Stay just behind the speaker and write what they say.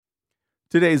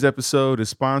Today's episode is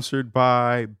sponsored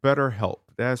by BetterHelp.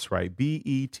 That's right,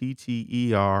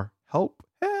 BETTER, help.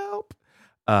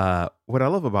 What I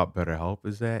love about BetterHelp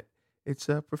is that it's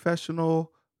a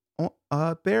professional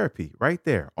therapy right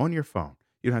there on your phone.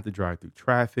 You don't have to drive through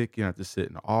traffic. You don't have to sit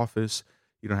in the office.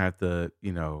 You don't have to,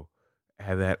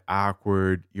 have that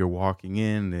awkward, you're walking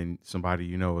in and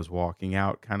somebody is walking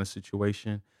out kind of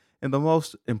situation. And the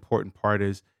most important part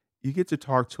is you get to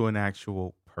talk to an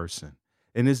actual person.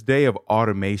 In this day of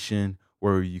automation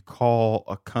where you call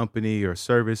a company or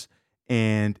service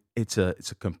and it's a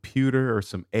computer or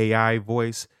some AI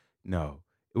voice, no.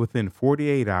 Within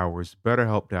 48 hours,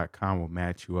 betterhelp.com will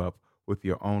match you up with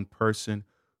your own person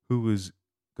who is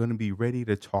going to be ready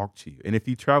to talk to you. And if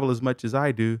you travel as much as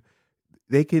I do,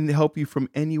 they can help you from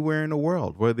anywhere in the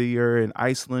world, whether you're in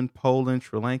Iceland, Poland,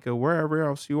 Sri Lanka, wherever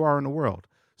else you are in the world.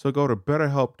 So go to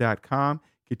betterhelp.com,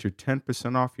 get your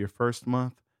 10% off your first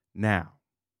month now.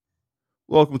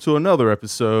 Welcome to another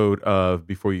episode of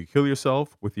Before You Kill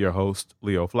Yourself with your host,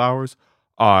 Leo Flowers.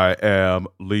 I am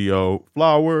Leo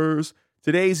Flowers.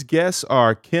 Today's guests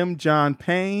are Kim John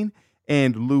Payne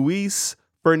and Luis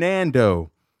Fernando,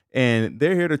 and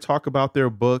they're here to talk about their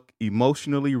book,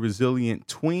 Emotionally Resilient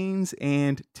Tweens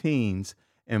and Teens,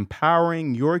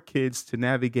 Empowering Your Kids to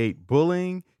Navigate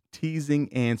Bullying, Teasing,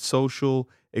 and Social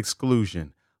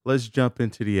Exclusion. Let's jump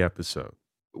into the episode.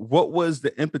 What was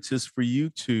the impetus for you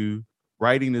two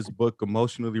writing this book,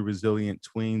 Emotionally Resilient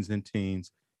Tweens and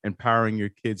Teens, Empowering Your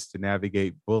Kids to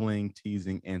Navigate Bullying,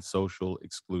 Teasing, and Social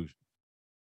Exclusion?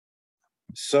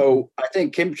 So I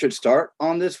think Kim should start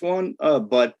on this one,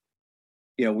 but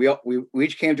we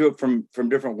each came to it from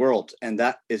different worlds, and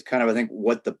that is kind of, I think,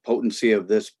 what the potency of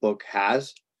this book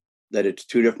has, that it's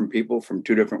two different people from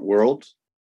two different worlds,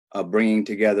 bringing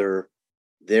together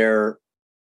their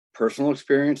personal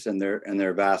experience and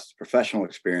their vast professional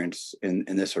experience in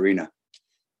this arena.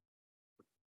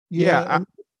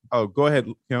 Go ahead,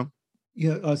 Kim.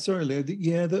 Yeah, sorry, Leo.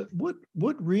 Yeah,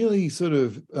 what really sort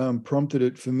of prompted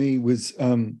it for me was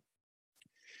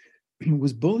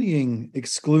bullying,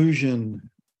 exclusion,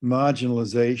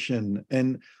 marginalization,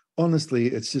 and honestly,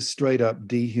 it's just straight up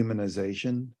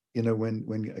dehumanization. You know,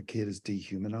 when a kid is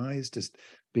dehumanized, just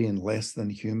being less than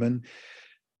human,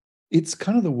 it's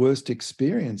kind of the worst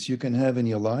experience you can have in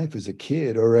your life as a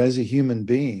kid or as a human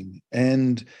being.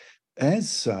 And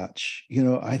as such,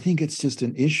 I think it's just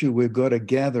an issue we've got to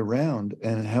gather around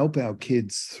and help our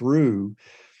kids through,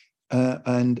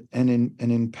 and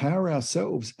empower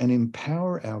ourselves and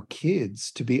empower our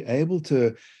kids to be able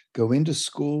to go into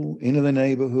school, into the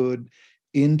neighborhood,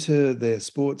 into their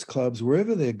sports clubs,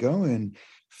 wherever they're going,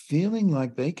 feeling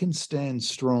like they can stand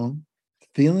strong,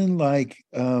 feeling like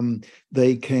that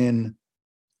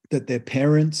their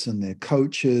parents and their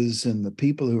coaches and the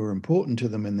people who are important to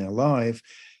them in their life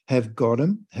have got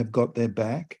their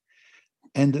back,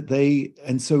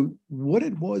 and so what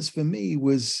it was for me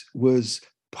was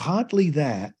partly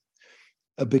that,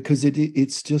 because it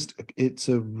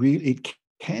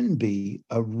can be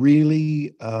a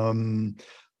really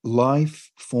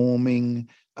life-forming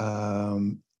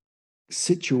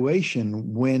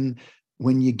situation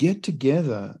when you get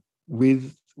together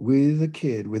with a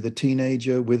kid, with a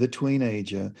teenager, with a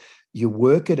tweenager, you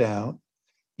work it out.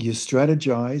 You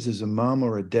strategize as a mom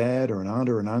or a dad or an aunt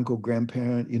or an uncle,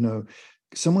 grandparent,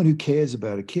 someone who cares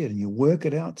about a kid, and you work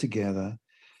it out together.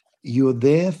 You're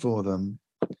there for them,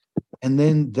 and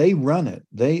then they run it.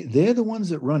 They're the ones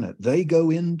that run it. They go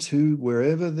into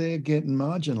wherever they're getting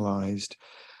marginalized,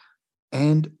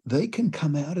 and they can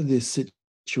come out of this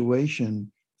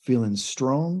situation feeling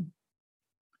strong,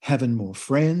 having more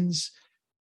friends,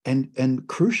 and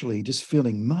crucially, just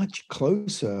feeling much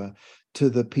closer to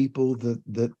the people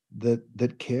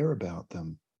that care about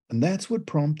them. And that's what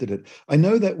prompted it. I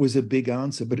know that was a big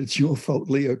answer, but it's your fault,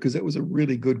 Leo, because that was a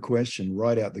really good question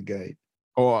right out the gate.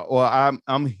 Oh, well,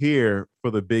 I'm here for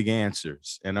the big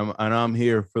answers, and I'm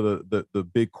here for the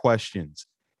big questions.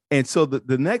 And so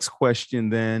the next question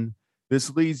then,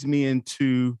 this leads me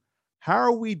into, how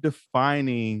are we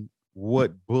defining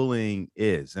what bullying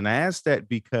is? And I ask that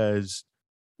because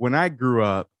when I grew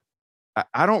up,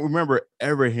 I don't remember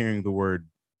ever hearing the word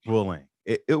bullying.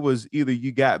 It was either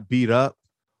you got beat up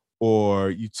or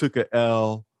you took a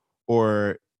L,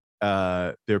 or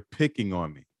they're picking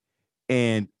on me.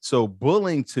 And so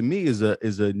bullying to me is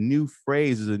a new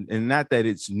phrase, and not that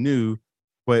it's new,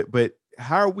 but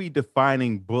how are we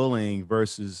defining bullying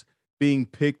versus being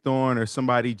picked on or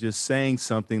somebody just saying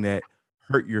something that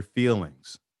hurt your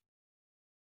feelings?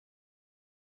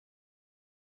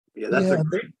 Yeah,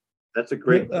 that's a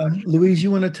great Louise, you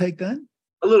want to take that?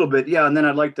 A little bit, yeah, and then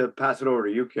I'd like to pass it over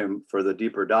to you, Kim, for the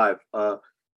deeper dive.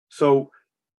 So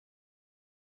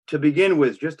to begin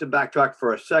with, just to backtrack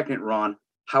for a second, Ron,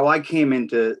 how I came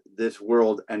into this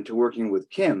world and to working with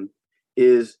Kim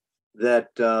is that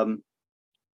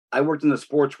I worked in the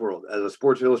sports world as a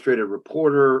Sports Illustrated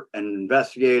reporter and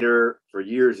investigator for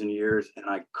years and years, and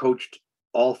I coached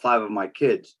all 5 of my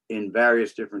kids in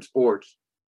various different sports,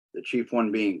 the chief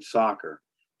one being soccer.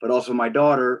 But also my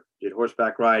daughter did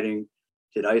horseback riding,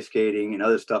 did ice skating and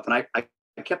other stuff. And I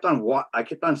kept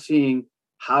on seeing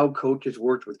how coaches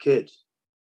worked with kids.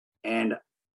 And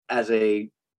as a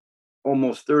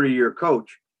almost 30-year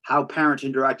coach, how parents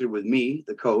interacted with me,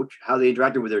 the coach, how they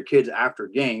interacted with their kids after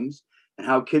games, and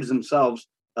how kids themselves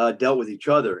dealt with each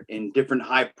other in different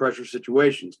high pressure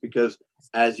situations. Because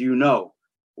as you know,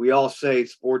 we all say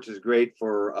sports is great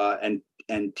for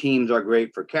and teams are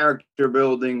great for character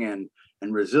building and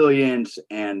resilience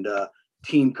and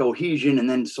team cohesion, and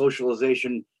then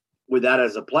socialization with that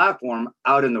as a platform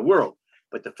out in the world.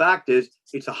 But the fact is,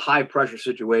 it's a high pressure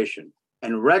situation.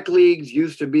 And rec leagues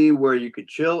used to be where you could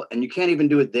chill, and you can't even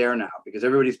do it there now because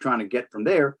everybody's trying to get from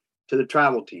there to the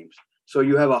travel teams. So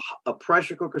you have a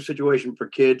pressure cooker situation for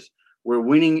kids where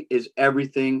winning is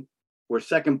everything, where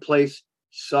second place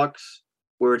sucks,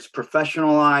 where it's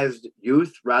professionalized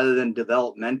youth rather than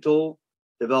developmentally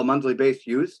based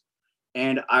youth.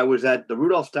 And I was at the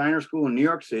Rudolph Steiner School in New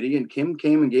York City, and Kim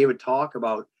came and gave a talk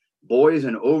about boys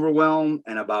and overwhelm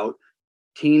and about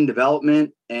teen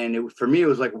development. And for me, it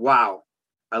was like, wow,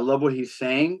 I love what he's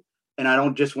saying. And I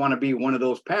don't just want to be one of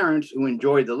those parents who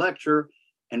enjoyed the lecture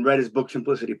and read his book,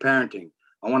 Simplicity Parenting.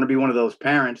 I want to be one of those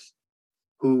parents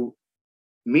who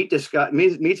meets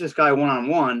this guy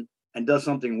one-on-one and does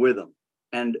something with him.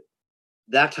 And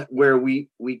that's where we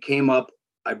came up.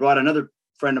 I brought another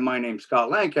friend of mine named Scott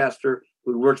Lancaster,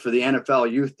 who worked for the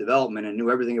NFL youth development and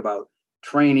knew everything about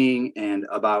training and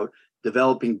about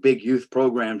developing big youth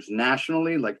programs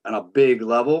nationally, like on a big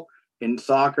level in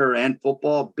soccer and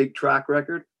football, big track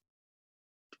record.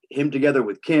 Him together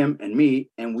with Kim and me,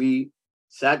 and we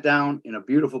sat down in a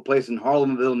beautiful place in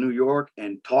Harlemville, New York,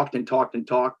 and talked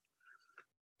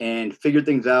and figured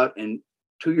things out. And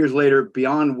 2 years later,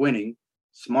 Beyond Winning,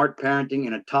 Smart Parenting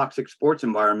in a Toxic Sports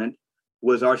Environment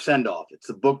was our send-off. It's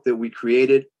a book that we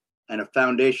created and a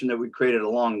foundation that we created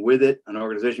along with it, an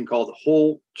organization called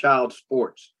Whole Child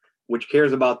Sports, which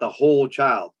cares about the whole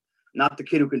child, not the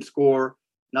kid who can score,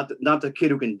 not the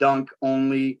kid who can dunk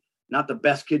only, not the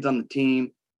best kids on the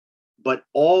team, but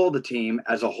all the team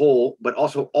as a whole, but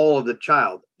also all of the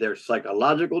child, their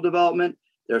psychological development,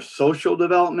 their social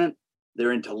development,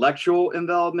 their intellectual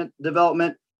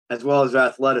development, as well as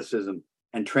athleticism,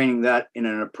 and training that in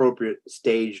an appropriate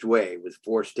staged way with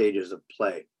 4 stages of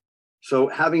play. So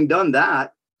having done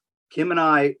that, Kim and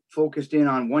I focused in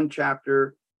on one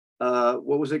chapter.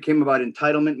 What was it, Kim, about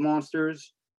entitlement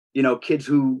monsters? You know, kids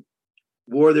who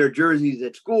wore their jerseys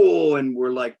at school and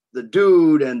were like the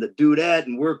dude and the dudette,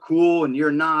 and we're cool and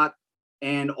you're not,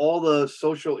 and all the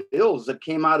social ills that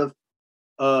came out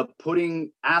of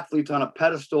putting athletes on a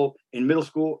pedestal in middle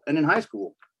school and in high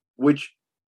school, which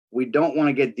we don't want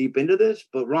to get deep into this,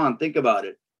 but Ron, think about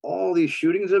it. All these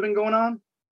shootings have been going on.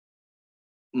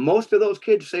 Most of those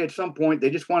kids say at some point they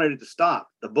just wanted it to stop,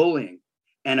 the bullying.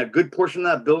 And a good portion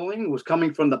of that bullying was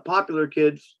coming from the popular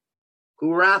kids who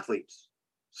were athletes.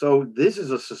 So this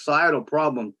is a societal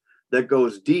problem that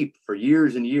goes deep for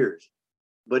years and years.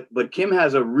 But Kim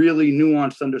has a really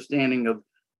nuanced understanding of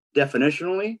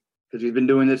definitionally, because we've been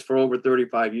doing this for over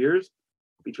 35 years,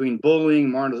 between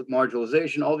bullying,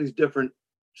 marginalization, all these different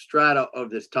strata of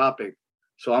this topic.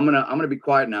 So I'm gonna be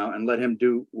quiet now and let him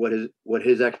do what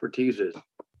his expertise is.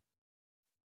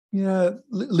 Yeah,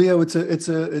 Leo, it's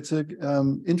a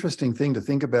interesting thing to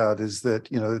think about, is that,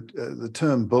 you know, the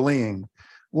term bullying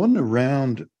wasn't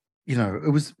around, you know,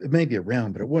 it may be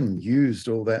around, but it wasn't used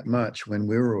all that much when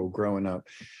we were all growing up.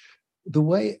 The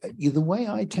way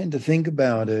I tend to think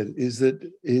about it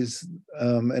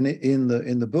and in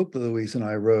the book that Louise and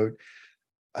I wrote,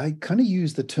 I kind of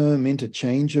use the term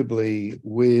interchangeably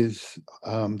with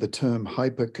the term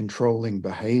hyper-controlling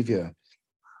behavior.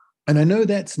 And I know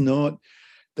that's not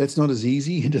as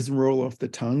easy. It doesn't roll off the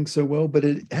tongue so well, but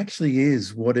it actually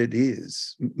is what it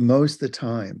is most of the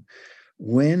time.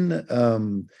 When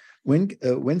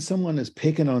someone is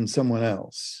picking on someone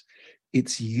else,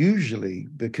 it's usually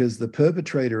because the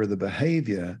perpetrator of the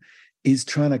behavior is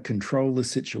trying to control the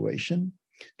situation,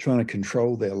 trying to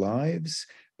control their lives,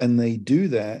 and they do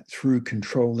that through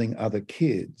controlling other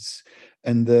kids.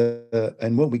 And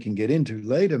what we can get into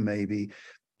later maybe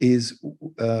is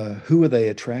who are they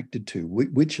attracted to?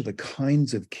 Which are the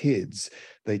kinds of kids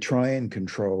they try and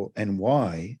control, and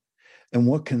why? And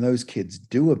what can those kids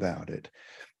do about it?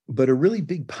 But a really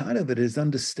big part of it is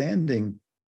understanding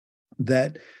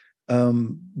that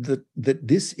that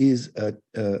this is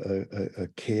a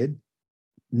kid,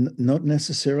 not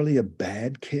necessarily a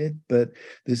bad kid, but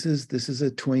this is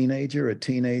a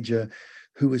teenager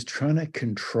who is trying to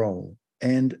control.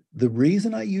 And the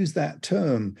reason I use that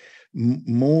term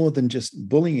more than just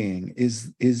bullying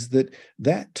is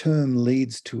that term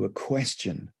leads to a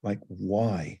question like,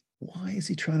 why? Why is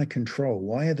he trying to control?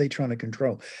 Why are they trying to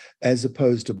control? As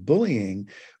opposed to bullying,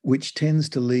 which tends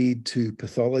to lead to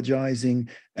pathologizing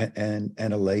and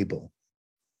a label.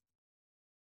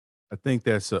 I think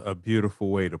that's a beautiful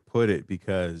way to put it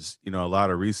because, a lot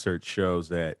of research shows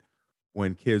that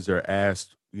when kids are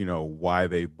asked, why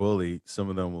they bully, some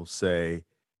of them will say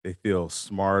they feel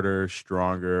smarter,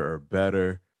 stronger, or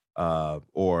better,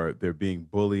 or they're being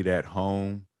bullied at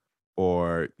home,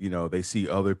 or, they see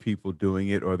other people doing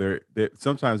it, or they're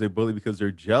sometimes they bully because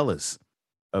they're jealous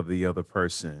of the other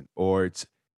person, or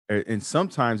and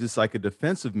sometimes it's like a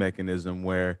defensive mechanism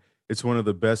where it's one of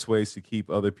the best ways to keep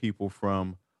other people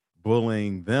from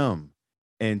bullying them.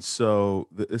 And so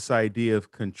this idea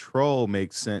of control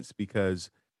makes sense because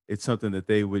it's something that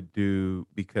they would do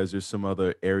because there's some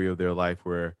other area of their life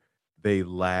where they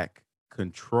lack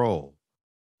control.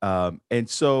 And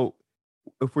so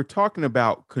if we're talking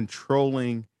about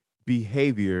controlling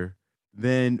behavior,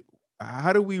 then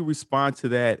how do we respond to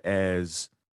that as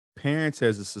parents,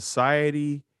 as a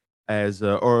society,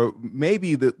 or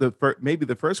maybe maybe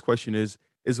the first question is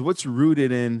what's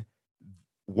rooted in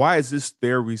why is this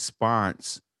their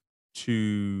response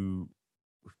to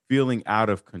feeling out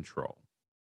of control,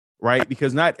 right?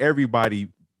 Because not everybody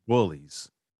bullies.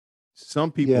 Some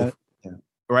people, Yeah, yeah.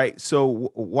 right?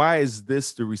 So why is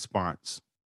this the response?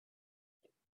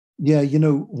 Yeah,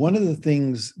 one of the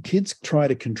things kids try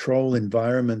to control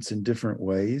environments in different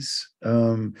ways.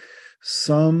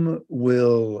 Some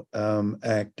will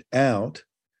act out,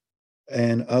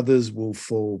 and others will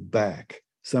fall back.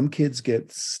 Some kids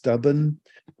get stubborn,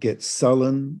 get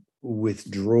sullen,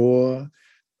 withdraw.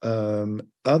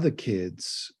 Other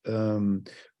kids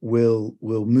will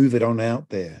move it on out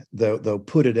there. They'll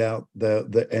put it out.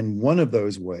 And one of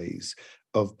those ways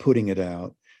of putting it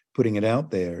out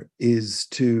there is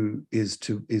to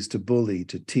bully,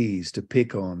 to tease, to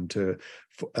pick on,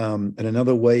 and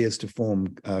another way is to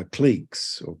form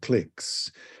cliques or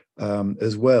cliques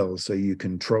as well. So you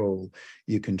control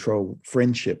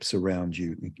friendships around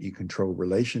you, you control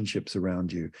relationships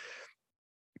around you.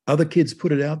 Other kids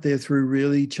put it out there through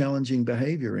really challenging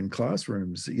behavior in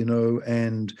classrooms,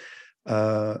 and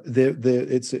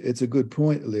it's a good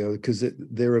point, Leo, because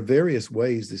there are various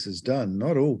ways this is done.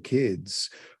 Not all kids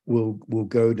will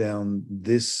go down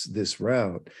this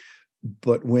route,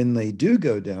 but when they do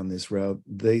go down this route,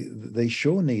 they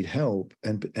sure need help,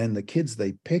 and the kids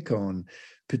they pick on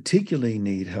particularly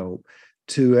need help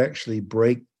to actually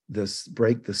break the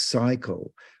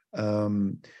cycle.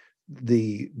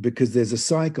 Because there's a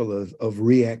cycle of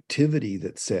reactivity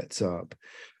that sets up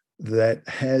that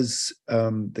has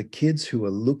the kids who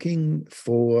are looking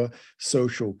for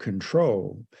social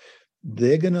control,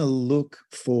 they're going to look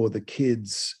for the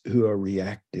kids who are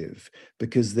reactive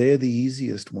because they're the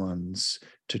easiest ones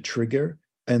to trigger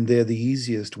and they're the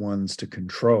easiest ones to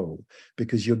control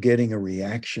because you're getting a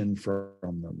reaction from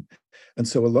them. And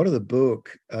so a lot of the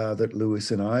book that Lewis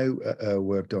and I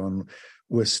worked on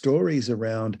were stories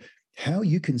around how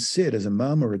you can sit as a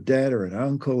mom or a dad or an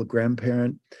uncle, a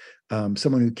grandparent,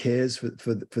 someone who cares for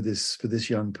this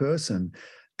young person,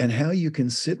 and how you can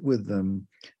sit with them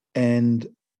and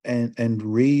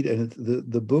read. And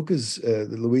the book is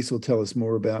Luis will tell us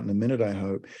more about in a minute, I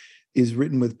hope, is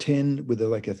written with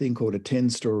a thing called a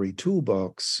 10-story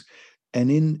toolbox.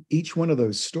 And in each one of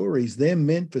those stories, they're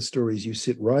meant for stories you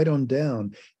sit right on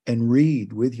down and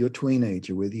read with your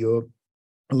teenager, with your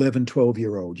 11,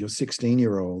 12-year-old, your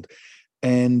 16-year-old.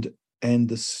 And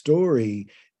the story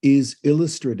is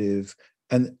illustrative.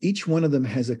 And each one of them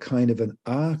has a kind of an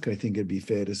arc, I think it'd be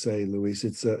fair to say, Luis.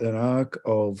 It's an arc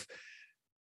of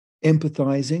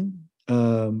empathizing.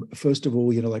 First of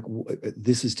all,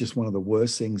 this is just one of the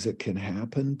worst things that can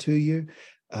happen to you.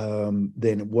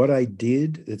 Then what I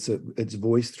did, it's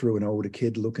voiced through an older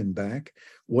kid looking back.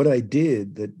 What I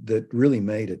did that really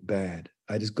made it bad.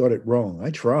 I just got it wrong. I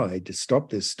tried to stop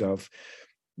this stuff,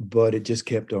 but it just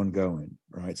kept on going,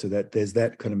 right? So that there's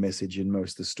that kind of message in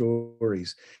most of the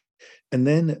stories. And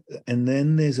then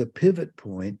there's a pivot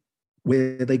point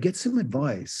where they get some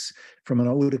advice from an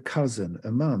older cousin,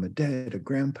 a mom, a dad, a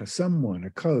grandpa, someone, a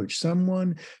coach,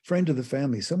 someone, friend of the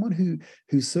family, someone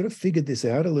who's sort of figured this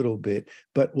out a little bit,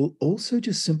 but will also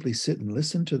just simply sit and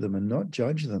listen to them and not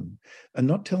judge them and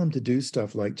not tell them to do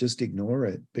stuff like just ignore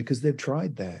it because they've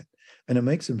tried that. And it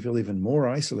makes them feel even more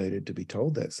isolated to be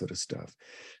told that sort of stuff.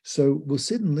 So we'll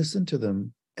sit and listen to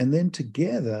them. And then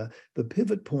together, the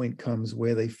pivot point comes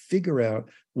where they figure out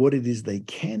what it is they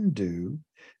can do,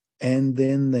 and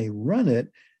then they run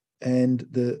it. And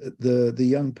the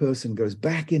young person goes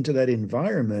back into that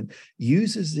environment,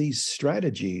 uses these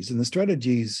strategies, and the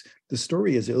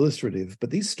story is illustrative, but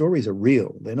these stories are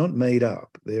real. They're not made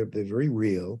up. They're very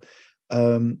real.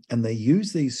 And they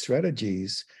use these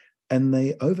strategies and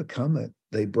they overcome it.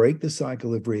 They break the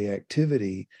cycle of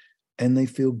reactivity and they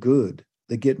feel good.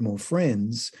 They get more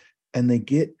friends and they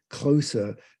get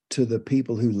closer to the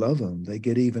people who love them. They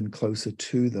get even closer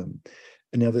to them.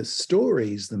 And now the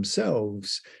stories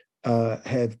themselves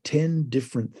have 10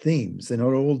 different themes. They're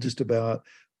not all just about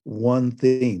one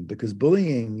theme, because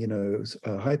bullying,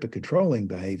 hyper controlling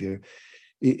behavior,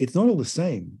 it's not all the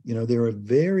same. There are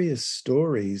various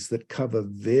stories that cover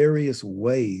various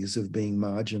ways of being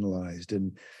marginalized.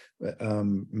 And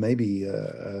maybe,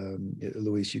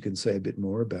 Luis, you can say a bit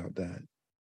more about that.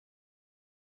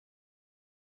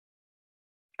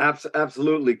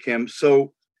 Absolutely, Kim.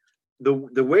 So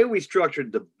the way we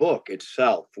structured the book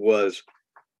itself was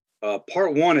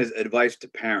part one is advice to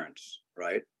parents,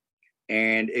 right?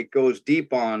 And it goes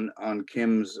deep on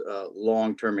Kim's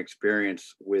long-term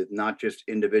experience with not just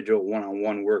individual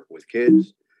one-on-one work with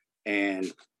kids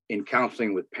and in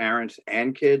counseling with parents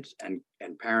and kids and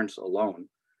parents alone,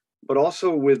 but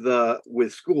also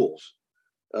with schools,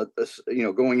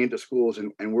 going into schools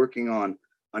and working on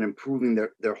improving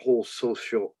their whole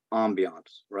social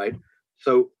ambiance, right?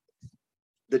 So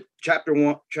the chapter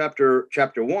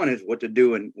one is what to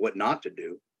do and what not to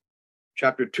do.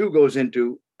 Chapter 2 goes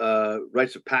into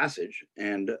rites of passage,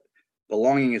 and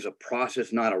belonging is a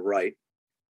process, not a right.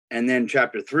 And then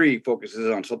chapter 3 focuses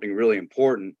on something really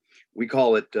important. We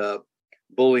call it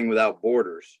bullying without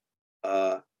borders,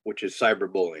 which is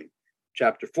cyberbullying.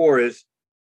 Chapter 4 is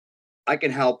I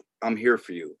can help. I'm here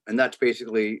for you, and that's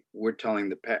basically we're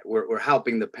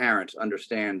helping the parents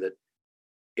understand that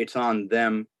it's on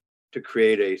them to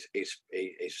create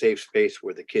a safe space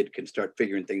where the kid can start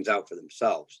figuring things out for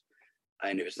themselves.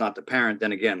 And if it's not the parent,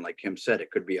 then again, like Kim said, it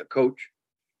could be a coach,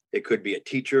 it could be a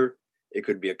teacher, it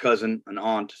could be a cousin, an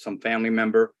aunt, some family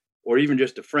member, or even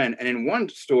just a friend. And in one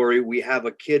story, we have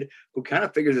a kid who kind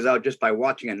of figures this out just by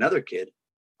watching another kid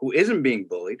who isn't being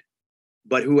bullied,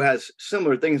 but who has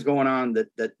similar things going on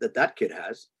that kid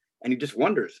has. And he just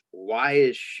wonders, why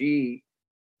is she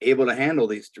able to handle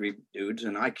these 3 dudes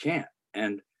and I can't?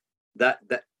 And that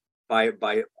by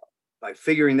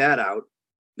figuring that out,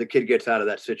 the kid gets out of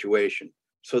that situation.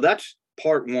 So that's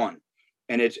part 1,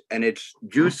 and it's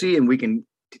juicy, and we can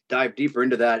dive deeper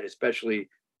into that, especially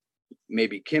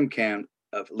maybe Kim can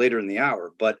later in the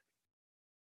hour. But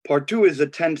part 2 is a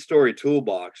 10-story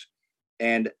toolbox,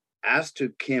 and as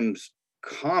to Kim's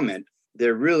comment,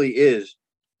 there really is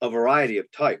a variety of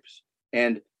types,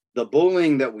 and the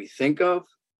bullying that we think of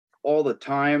all the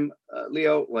time,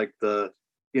 Leo, like the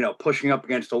pushing up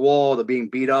against a wall, the being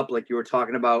beat up, like you were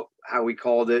talking about, how we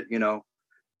called it, the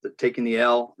taking the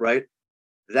L, right?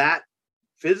 That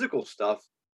physical stuff,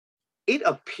 it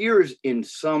appears in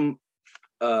some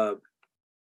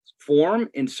form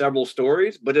in several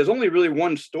stories, but there's only really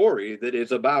one story that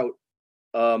is about,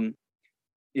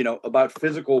 about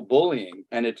physical bullying,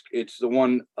 and it's the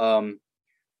one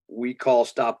we call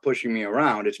 "Stop Pushing Me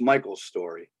Around." It's Michael's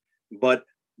story, but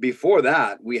before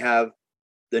that, we have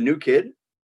the new kid.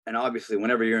 And obviously,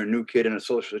 whenever you're a new kid in a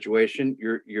social situation,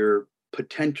 your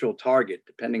potential target,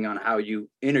 depending on how you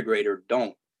integrate or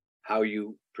don't, how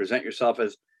you present yourself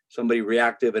as somebody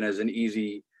reactive and as an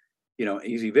easy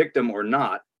victim or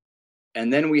not.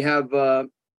 And then we have, but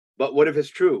what if it's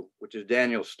true, which is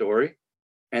Daniel's story.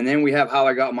 And then we have How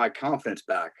I Got My Confidence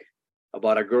Back,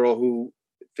 about a girl who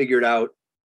figured out,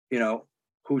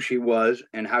 who she was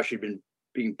and how she'd been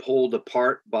being pulled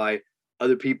apart by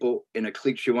other people in a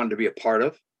clique she wanted to be a part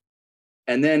of.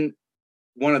 And then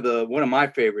one of my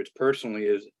favorites personally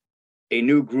is A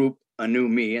New Group, A New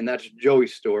Me, and that's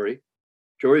Joey's story.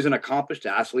 Joey's an accomplished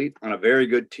athlete on a very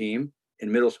good team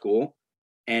in middle school,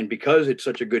 and because it's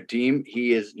such a good team,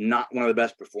 he is not one of the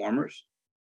best performers.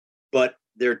 But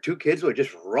there are 2 kids who are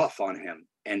just rough on him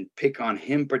and pick on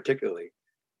him particularly,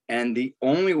 and the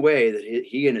only way that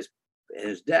he and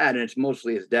his dad, and it's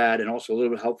mostly his dad, and also a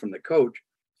little bit of help from the coach,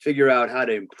 figure out how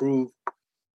to improve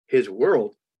his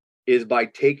world is by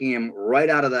taking him right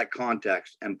out of that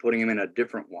context and putting him in a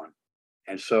different one.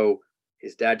 And so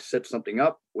his dad set something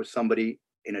up with somebody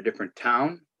in a different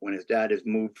town when his dad is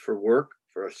moved for work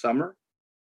for a summer.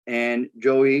 And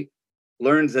Joey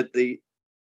learns that the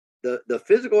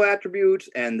physical attributes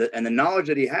and the knowledge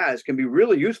that he has can be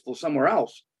really useful somewhere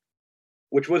else.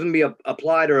 which wasn't be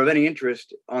applied or of any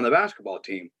interest on the basketball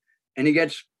team. And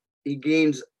he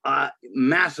gains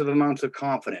massive amounts of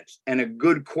confidence and a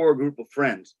good core group of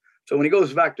friends. So when he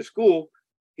goes back to school,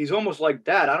 he's almost like,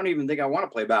 Dad, I don't even think I want to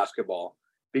play basketball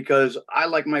because I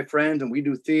like my friends and we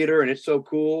do theater and it's so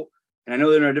cool. And I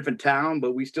know they're in a different town,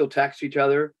 but we still text each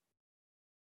other.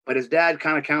 But his dad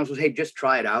kind of counsels, hey, just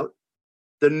try it out.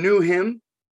 The new him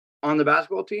on the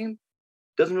basketball team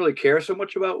doesn't really care so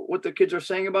much about what the kids are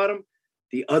saying about him.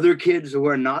 The other kids who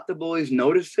are not the bullies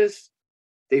notice this.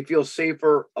 They feel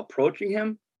safer approaching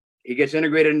him. He gets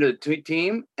integrated into the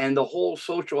team, and the whole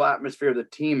social atmosphere of the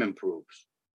team improves.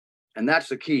 And that's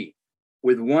the key.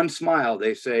 With one smile,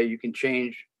 they say you can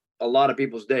change a lot of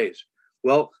people's days.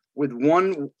 Well, with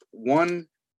one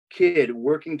kid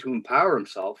working to empower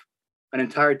himself, an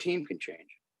entire team can change.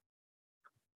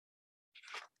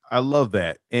 I love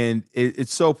that. And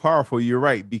it's so powerful. You're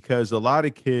right, because a lot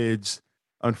of kids,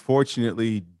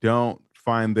 unfortunately, don't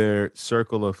find their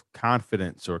circle of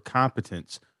confidence or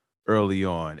competence early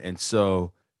on. And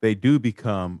so they do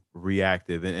become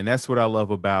reactive. And that's what I love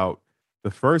about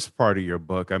the first part of your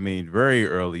book. I mean, very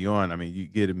early on, I mean, you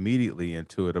get immediately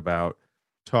into it about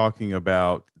talking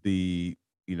about the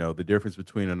difference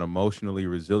between an emotionally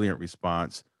resilient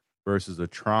response versus a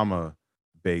trauma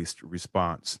based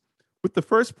response. With the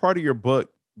first part of your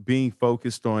book being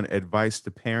focused on advice to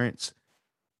parents,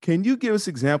 can you give us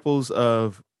examples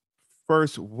of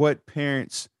first what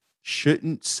parents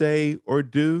shouldn't say or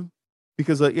do?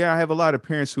 Because I have a lot of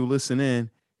parents who listen in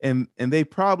and they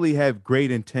probably have great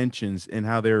intentions in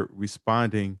how they're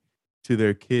responding to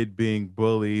their kid being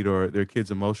bullied or their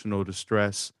kid's emotional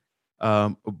distress.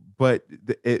 Um, but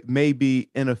it may be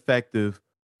ineffective.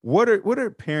 What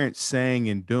are parents saying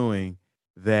and doing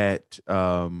that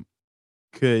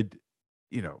could,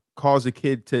 cause a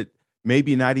kid to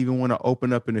maybe not even want to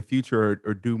open up in the future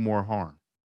or do more harm?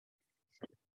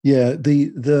 Yeah,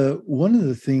 the one of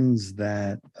the things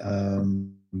that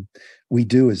we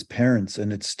do as parents,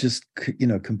 and it's just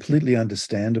completely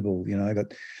understandable.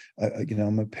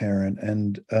 I'm a parent,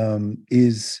 and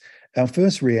is our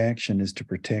first reaction is to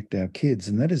protect our kids,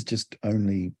 and that is just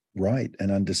only right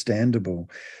and understandable.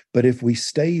 But if we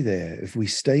stay there, if we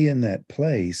stay in that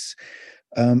place,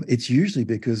 it's usually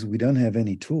because we don't have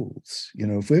any tools.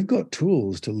 If we've got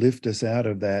tools to lift us out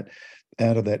of that,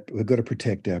 we've got to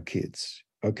protect our kids.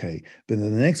 Okay, but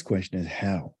then the next question is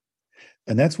how,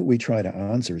 and that's what we try to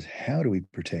answer: is how do we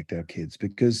protect our kids?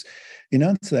 Because in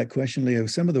answer to that question, Leo,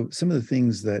 some of the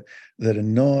things that are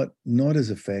not as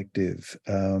effective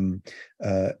are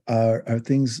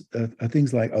things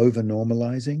like over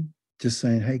normalizing, just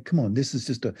saying, hey, come on, this is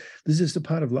just a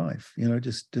part of life,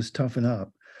 just toughen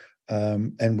up.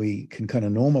 And we can kind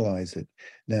of normalize it.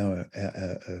 Now,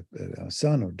 our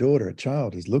son or daughter, a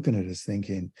child, is looking at us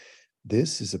thinking,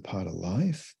 this is a part of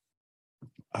life.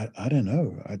 I don't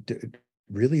know.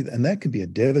 Really, and that could be a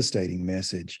devastating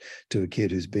message to a kid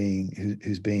who's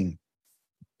being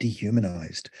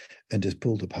dehumanized and just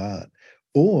pulled apart,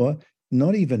 or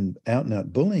not even out and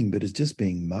out bullying, but is just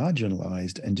being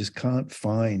marginalized and just can't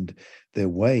find their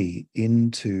way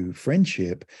into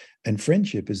friendship. And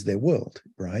friendship is their world,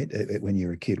 right? When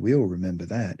you're a kid, we all remember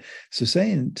that. So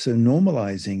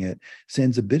normalizing it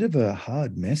sends a bit of a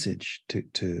hard message to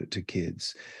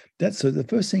kids. So the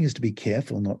first thing is to be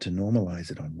careful not to normalize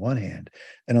it on one hand,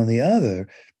 and on the other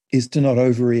is to not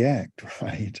overreact,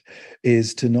 right?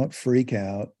 Is to not freak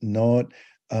out, not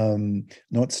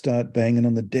start banging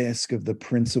on the desk of the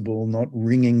principal, not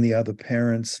ringing the other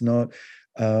parents, not.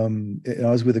 I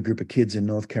was with a group of kids in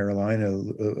North Carolina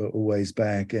a ways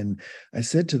back, and I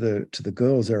said to the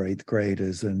girls, our 8th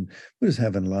graders, and we were just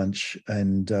having lunch,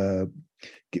 and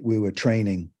we were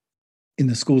training. In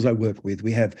the schools I work with,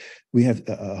 we have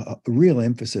a real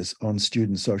emphasis on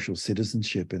student social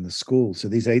citizenship in the school. So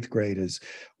these 8th graders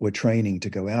were training to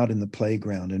go out in the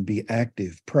playground and be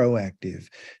active, proactive,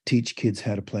 teach kids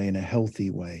how to play in a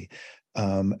healthy way,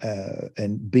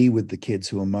 and be with the kids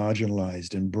who are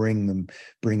marginalized and bring them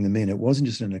in. It wasn't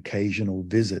just an occasional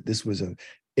visit. This was a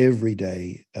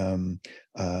everyday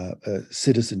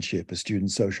citizenship, a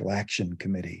student social action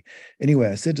committee. Anyway,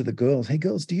 I said to the girls, "Hey,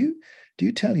 girls, do you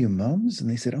tell your mums?" And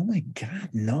they said, "Oh my God,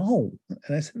 no."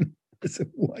 And I said,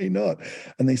 "Why not?"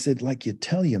 And they said, "Like you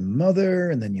tell your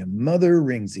mother, and then your mother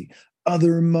rings the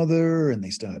other mother, and they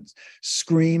start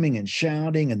screaming and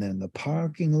shouting, and then in the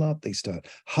parking lot they start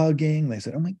hugging." They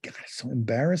said, "Oh my God, it's so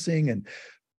embarrassing." And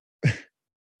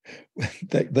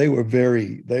they were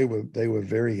very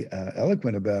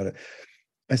eloquent about it.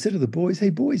 I said to the boys, "Hey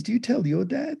boys, do you tell your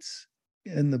dads?"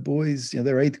 And the boys,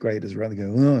 they're 8th graders, rather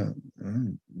go, "Oh,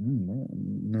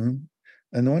 no."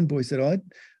 And the one boy said,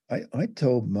 I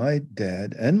told my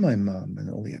dad and my mom, and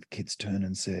all the other kids turned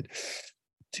and said,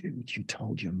 dude, you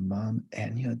told your mom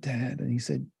and your dad? And he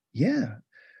said, yeah.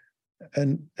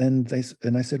 And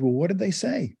I said, well, what did they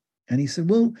say? And he said,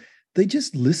 well, they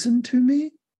just listened to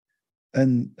me.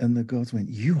 And the girls went,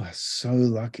 you are so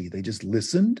lucky. They just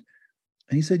listened.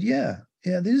 And he said, yeah,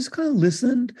 they just kind of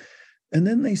listened. And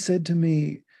then they said to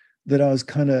me that I was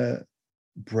kind of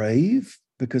brave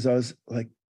because I was like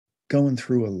going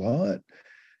through a lot.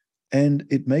 And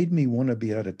it made me want to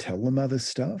be able to tell them other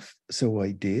stuff. So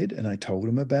I did, and I told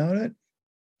them about it.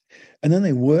 And then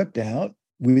they worked out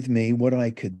with me what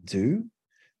I could do.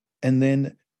 And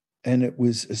it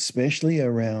was especially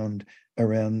around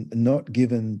not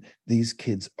giving these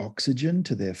kids oxygen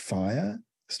to their fire.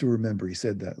 I still remember he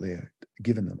said that, Leo,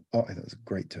 giving them, that was a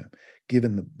great term,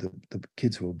 giving the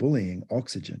kids who were bullying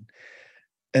oxygen.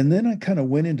 And then I kind of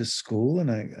went into school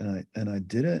and I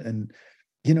did it. And,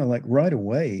 like right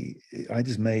away, I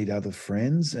just made other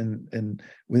friends. And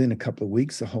within a couple of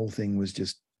weeks, the whole thing was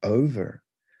just over.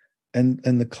 And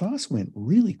the class went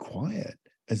really quiet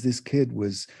as this kid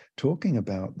was talking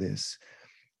about this.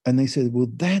 And they said, well,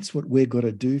 that's what we're got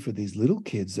to do for these little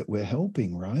kids that we're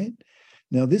helping, right?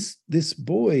 Now, this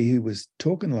boy who was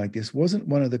talking like this wasn't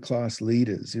one of the class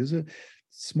leaders. He was a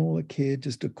smaller kid,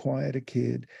 just a quieter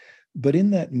kid. But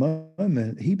in that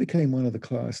moment, he became one of the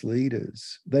class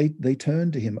leaders. They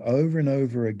turned to him over and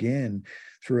over again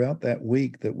throughout that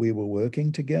week that we were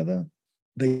working together.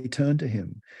 They turned to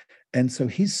him. And so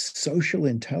his social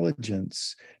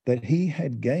intelligence that he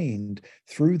had gained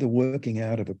through the working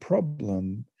out of a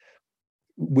problem,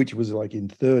 which was like in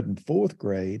 3rd and 4th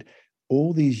grade,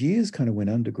 all these years kind of went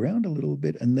underground a little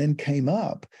bit and then came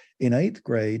up in 8th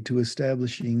grade to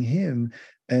establishing him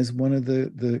as one of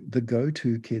the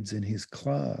go-to kids in his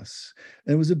class.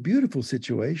 And it was a beautiful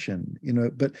situation,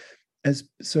 but as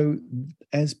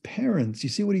parents, you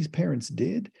see what his parents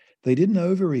did? They didn't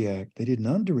overreact. They didn't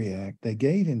underreact. They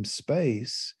gave him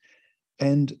space.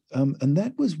 And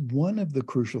that was one of the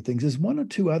crucial things. There's one or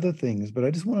two other things, but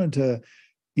I just wanted to,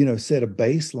 set a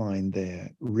baseline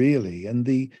there, really. And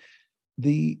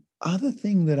the other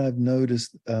thing that I've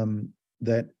noticed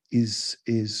that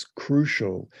is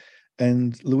crucial,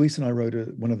 and Luis and I wrote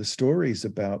one of the stories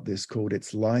about this called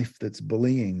 "It's Life That's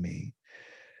Bullying Me,"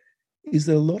 is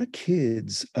that a lot of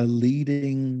kids are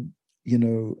leading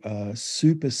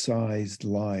supersized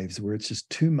lives where it's just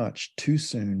too much, too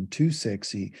soon, too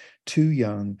sexy, too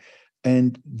young,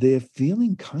 and they're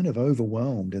feeling kind of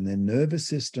overwhelmed, and their nervous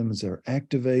systems are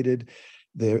activated.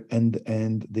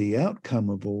 And the outcome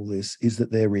of all this is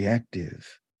that they're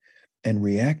reactive, and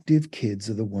reactive kids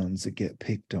are the ones that get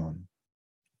picked on.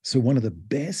 So one of the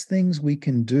best things we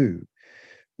can do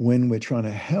when we're trying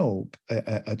to help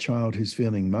a child who's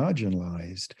feeling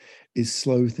marginalized is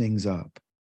slow things up,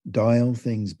 dial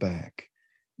things back,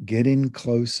 get in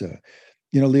closer.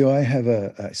 Leo,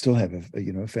 I still have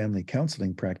a family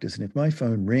counseling practice. And if my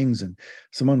phone rings and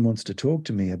someone wants to talk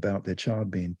to me about their child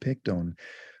being picked on,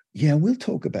 yeah, we'll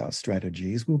talk about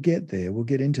strategies. We'll get there. We'll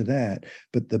get into that.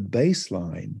 But the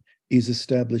baseline is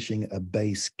establishing a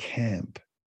base camp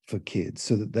for kids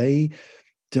so that they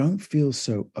don't feel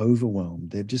so overwhelmed.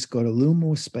 They've just got a little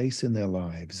more space in their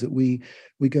lives, that we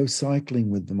go cycling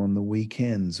with them on the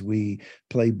weekends. We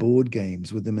play board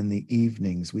games with them in the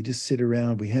evenings. We just sit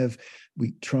around.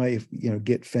 We try,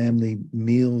 get family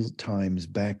meal times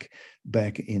back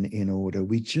in order.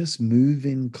 We just move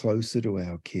in closer to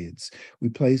our kids.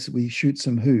 We shoot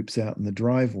some hoops out in the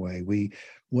driveway.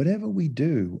 Whatever we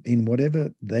do in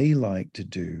whatever they like to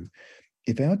do,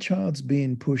 if our child's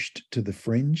being pushed to the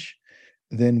fringe,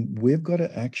 then we've got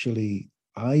to actually,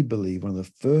 I believe, one of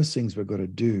the first things we've got to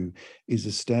do is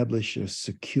establish a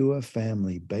secure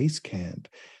family base camp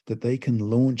that they can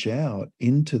launch out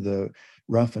into the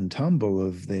rough and tumble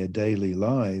of their daily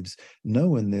lives,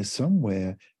 knowing there's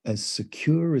somewhere as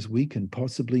secure as we can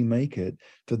possibly make it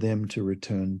for them to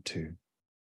return to.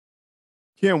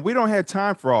 Kim, we don't have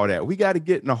time for all that. We got to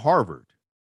get into Harvard.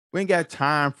 We ain't got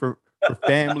time for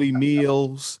family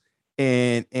meals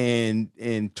and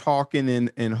talking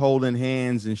and holding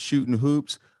hands and shooting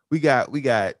hoops. We got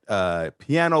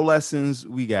piano lessons.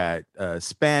 We got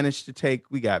Spanish to take.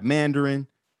 We got Mandarin.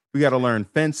 We got to learn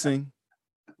fencing.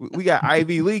 We got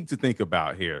Ivy League to think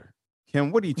about here.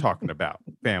 Kim, what are you talking about?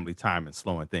 Family time and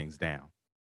slowing things down.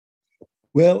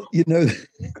 Well, it's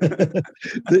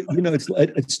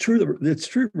true. It's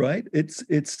true, right?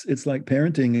 It's like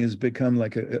parenting has become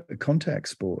like a contact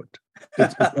sport.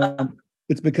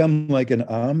 It's become like an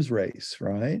arms race,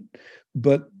 right?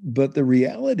 But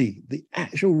the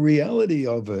actual reality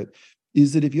of it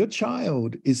is that if your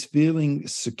child is feeling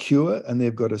secure and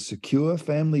they've got a secure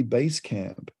family base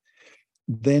camp,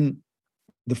 then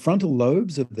the frontal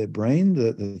lobes of their brain,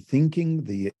 the thinking,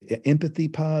 the empathy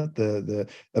part, the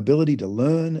ability to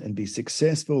learn and be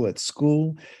successful at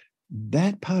school,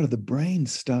 that part of the brain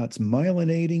starts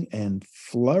myelinating and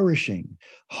flourishing.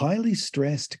 Highly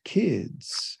stressed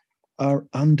kids are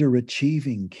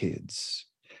underachieving kids.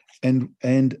 And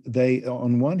they,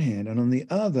 on one hand, and on the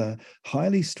other,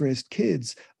 highly stressed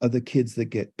kids are the kids that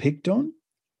get picked on,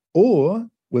 or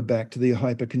we're back to the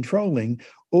hyper controlling,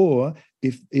 or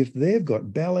if they've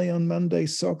got ballet on Monday,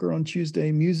 soccer on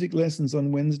Tuesday, music lessons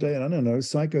on Wednesday, and I don't know,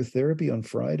 psychotherapy on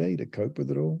Friday to cope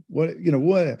with it all,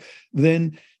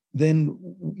 then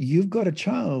you've got a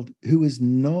child who is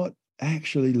not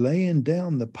actually laying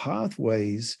down the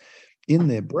pathways in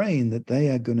their brain that they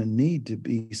are going to need to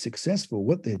be successful.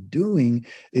 What they're doing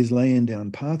is laying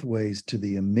down pathways to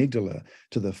the amygdala,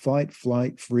 to the fight,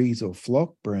 flight, freeze, or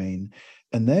flock brain.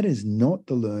 And that is not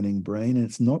the learning brain, and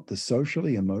it's not the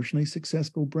socially, emotionally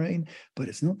successful brain, but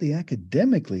it's not the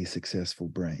academically successful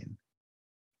brain.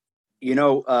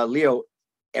 Leo,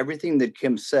 everything that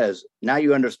Kim says, now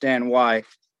you understand why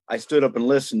I stood up and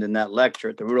listened in that lecture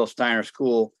at the Rudolf Steiner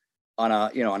School on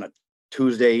a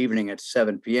Tuesday evening at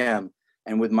 7 p.m.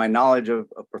 And with my knowledge of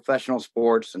professional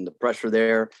sports and the pressure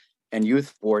there and youth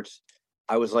sports,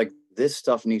 I was like, this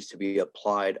stuff needs to be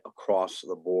applied across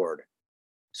the board.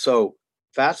 So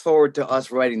fast forward to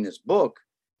us writing this book,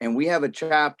 and we have a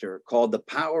chapter called The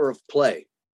Power of Play.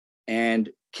 And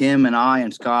Kim and I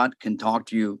and Scott can talk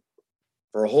to you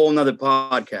for a whole nother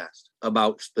podcast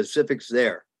about specifics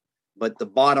there. But the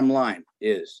bottom line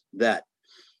is that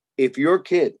if your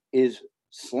kid is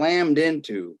slammed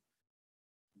into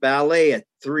ballet at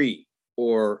 3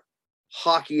 or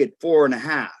hockey at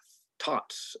 4.5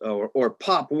 tots or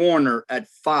Pop Warner at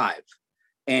 5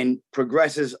 and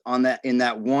progresses on that in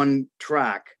that one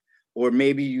track, or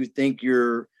maybe you think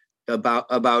you're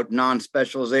about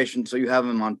non-specialization, so you have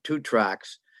them on 2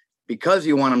 tracks because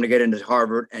you want him to get into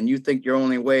Harvard, and you think your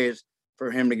only way is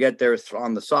for him to get there is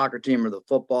on the soccer team or the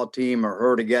football team, or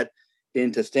her to get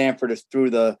into Stanford is through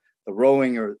the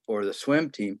rowing or the swim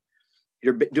team,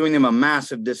 you're doing them a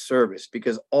massive disservice,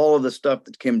 because all of the stuff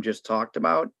that Kim just talked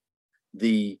about,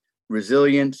 the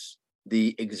resilience,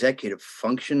 the executive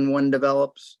function one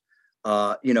develops,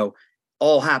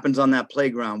 all happens on that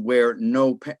playground where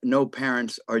no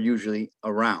parents are usually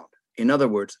around. In other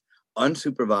words,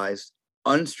 unsupervised,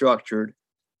 unstructured,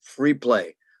 free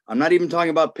play. I'm not even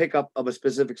talking about pickup of a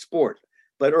specific sport,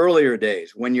 but earlier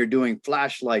days when you're doing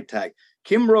flashlight tag.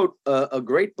 Kim wrote a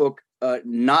great book,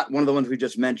 not one of the ones we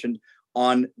just mentioned,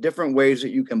 on different ways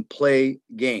that you can play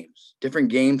games, different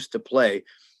games to play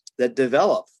that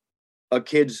develop a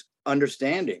kid's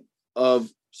understanding of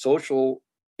social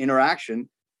interaction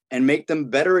and make them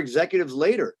better executives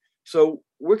later. So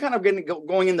we're kind of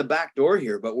going in the back door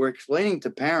here, but we're explaining to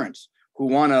parents who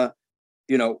want to,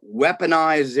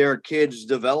 weaponize their kids'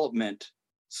 development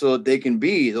so that they can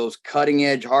be those cutting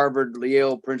edge Harvard,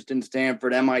 Yale, Princeton,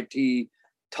 Stanford, MIT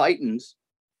titans.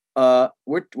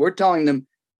 We're telling them,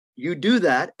 you do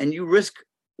that and you risk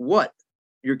what?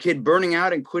 Your kid burning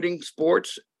out and quitting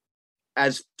sports,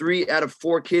 as 3 out of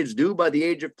 4 kids do by the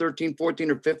age of 13,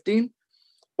 14, or 15.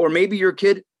 Or maybe your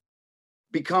kid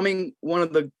becoming one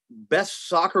of the best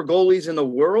soccer goalies in the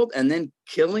world and then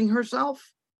killing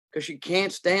herself because she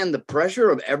can't stand the pressure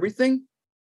of everything.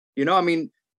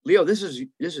 Leo, this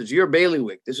is your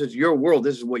bailiwick. This is your world.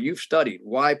 This is what you've studied,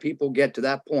 why people get to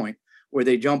that point where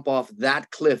they jump off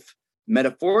that cliff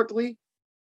metaphorically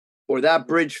or that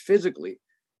bridge physically.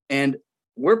 And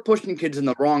we're pushing kids in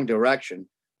the wrong direction.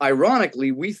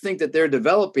 Ironically, we think that they're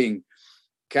developing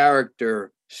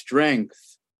character,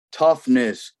 strength,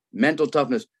 toughness, mental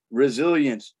toughness,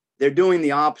 resilience. They're doing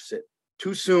the opposite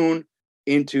too soon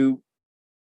into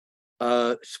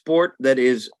a sport that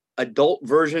is adult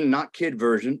version, not kid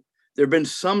version. There have been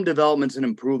some developments and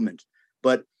improvements,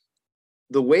 but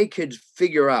the way kids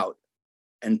figure out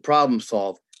and problem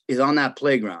solve is on that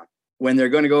playground when they're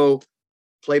going to go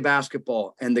play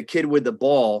basketball, and the kid with the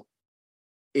ball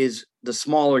is the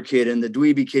smaller kid and the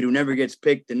dweeby kid who never gets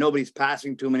picked and nobody's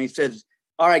passing to him. And he says,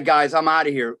 all right, guys, I'm out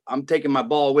of here. I'm taking my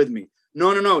ball with me.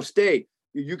 No, stay.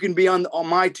 You can be on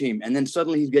my team. And then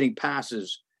suddenly he's getting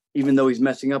passes, even though he's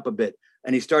messing up a bit.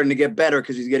 And he's starting to get better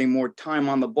because he's getting more time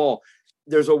on the ball.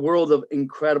 There's a world of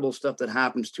incredible stuff that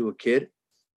happens to a kid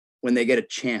when they get a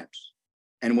chance.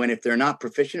 And if they're not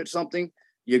proficient at something,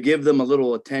 you give them a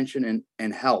little attention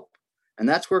and help. And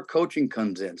that's where coaching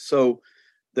comes in. So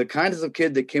the kinds of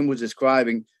kid that Kim was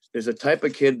describing, there's a type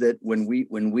of kid that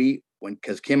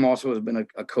because Kim also has been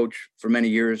a coach for many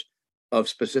years, of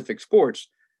specific sports,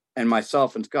 and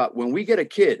myself and Scott, when we get a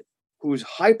kid who's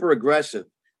hyper aggressive,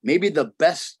 maybe the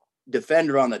best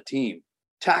defender on the team,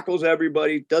 tackles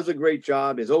everybody, does a great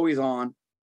job, is always on,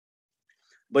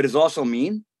 but is also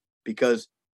mean because,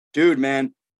 dude,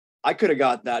 man, I could have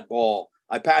got that ball.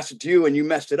 I passed it to you and you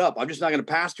messed it up. I'm just not going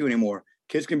to pass to you anymore.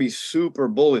 Kids can be super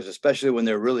bullies, especially when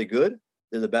they're really good.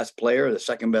 They're the best player, the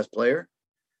second best player.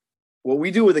 What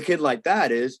we do with a kid like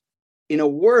that is, in a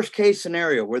worst case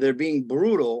scenario where they're being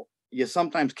brutal, you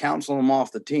sometimes counsel them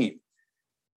off the team.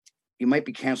 You might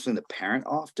be canceling the parent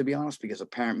off, to be honest, because a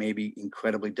parent may be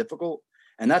incredibly difficult.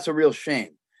 And that's a real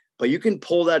shame. But you can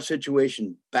pull that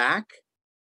situation back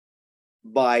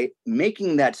by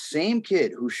making that same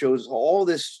kid who shows all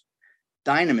this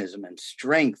dynamism and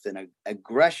strength and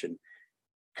aggression,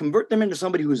 convert them into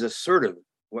somebody who's assertive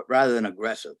rather than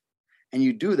aggressive. And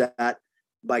you do that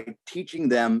by teaching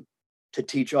them to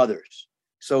teach others.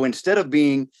 So instead of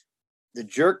being the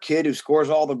jerk kid who scores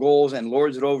all the goals and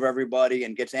lords it over everybody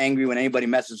and gets angry when anybody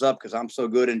messes up because I'm so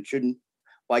good and shouldn't,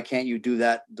 why can't you do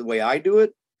that the way I do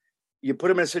it? You put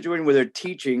them in a situation where they're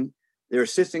teaching their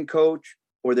assistant coach,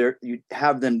 or you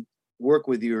have them work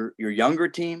with your younger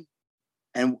team.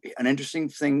 And an interesting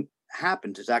thing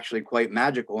happens. It's actually quite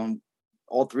magical. And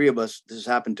all three of us, this has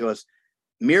happened to us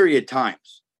myriad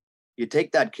times. You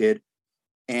take that kid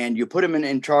and you put him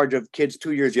in charge of kids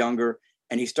 2 years younger,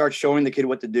 and he starts showing the kid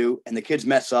what to do, and the kids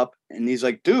mess up. And he's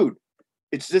like, dude,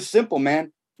 it's this simple,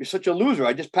 man. You're such a loser.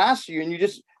 I just passed you, and you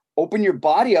just open your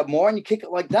body up more and you kick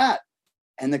it like that.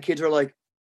 And the kids are like,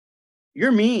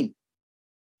 you're mean.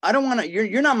 I don't want to,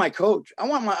 you're not my coach. I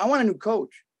want a new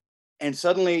coach. And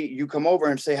suddenly you come over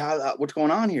and say, what's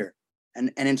going on here?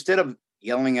 And instead of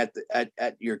yelling at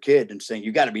your kid and saying,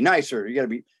 you got to be nicer,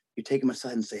 you take him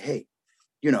aside and say, hey,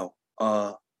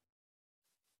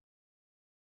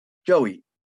 Joey,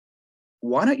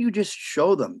 why don't you just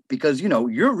show them? Because,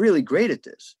 you're really great at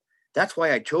this. That's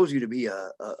why I chose you to be an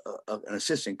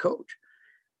assistant coach.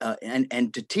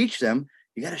 And to teach them,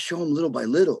 you got to show them little by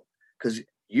little, because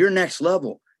you're next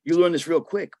level. You learn this real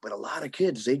quick, but a lot of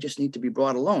kids, they just need to be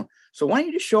brought along. So why don't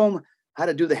you just show them how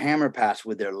to do the hammer pass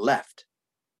with their left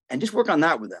and just work on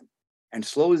that with them. And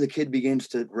slowly the kid begins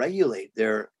to regulate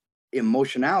their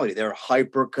emotionality, their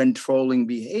hyper controlling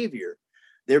behavior.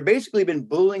 They've basically been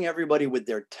bullying everybody with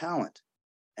their talent.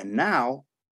 And now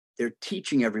they're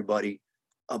teaching everybody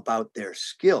about their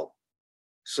skill.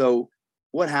 So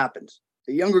what happens?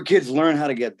 The younger kids learn how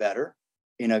to get better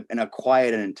in a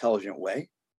quiet and intelligent way.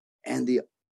 And the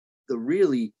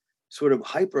really sort of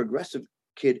hyper aggressive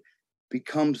kid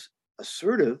becomes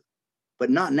assertive, but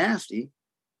not nasty,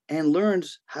 and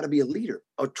learns how to be a leader,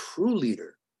 a true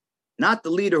leader, not the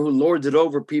leader who lords it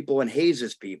over people and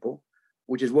hazes people,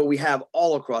 which is what we have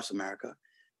all across America,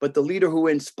 but the leader who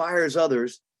inspires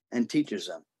others and teaches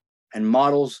them and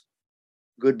models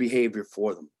good behavior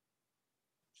for them.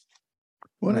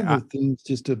 One of the things,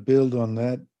 just to build on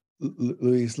that,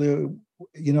 Luis, Leo,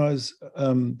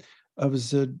 I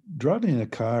was driving in a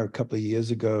car a couple of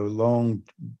years ago, long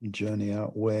journey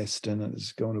out west, and I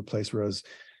was going to a place where I was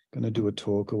going to do a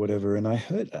talk or whatever. And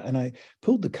I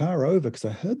pulled the car over because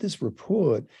I heard this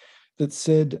report that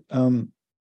said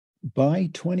by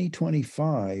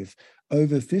 2025,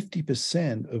 over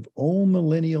 50% of all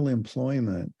millennial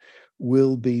employment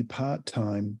will be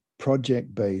part-time,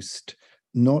 project-based,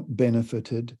 not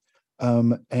benefited,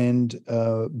 and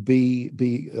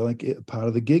be like part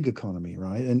of the gig economy,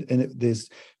 right? And there's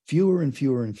fewer and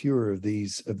fewer and fewer of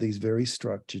these very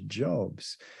structured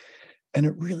jobs. And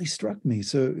it really struck me.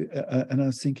 So, and I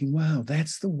was thinking, wow,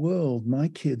 that's the world my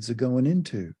kids are going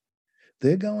into.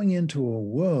 They're going into a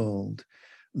world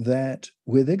where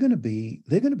they're going to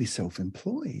be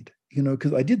self-employed,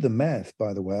 because I did the math,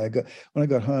 by the way. When I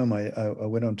got home, I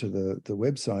went onto the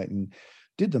website and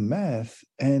did the math,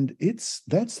 and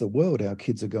that's the world our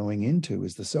kids are going into,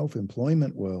 is the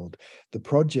self-employment world, the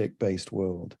project-based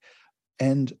world.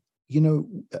 And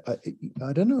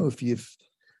I don't know if you've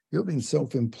been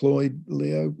self-employed,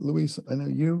 Leo, Luis. I know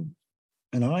you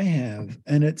and I have,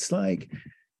 and it's like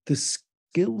the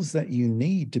skills that you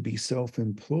need to be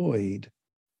self-employed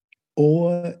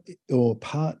or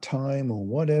part-time or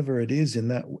whatever it is, in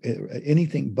that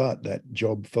anything but that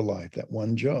job for life, that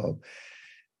one job.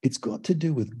 It's got to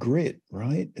do with grit,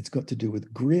 right? It's got to do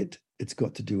with grit. It's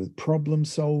got to do with problem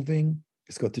solving.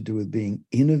 It's got to do with being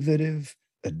innovative,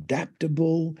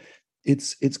 adaptable.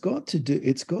 It's got to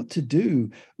do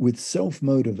with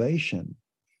self-motivation.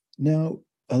 Now,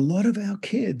 a lot of our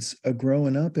kids are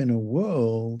growing up in a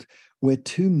world where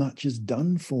too much is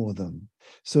done for them.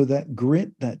 So that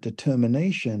grit, that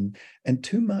determination, and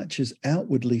too much is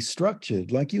outwardly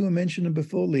structured. Like you were mentioning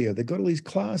before, Leo, they've got all these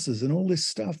classes and all this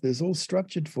stuff. There's all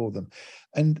structured for them.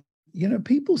 And,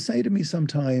 people say to me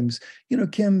sometimes,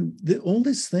 Kim, all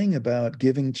this thing about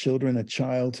giving children a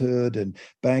childhood and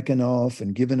backing off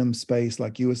and giving them space,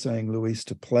 like you were saying, Luis,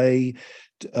 to play,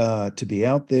 to be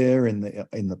out there in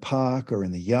the park or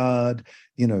in the yard,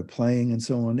 playing and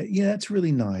so on. Yeah, that's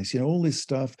really nice. All this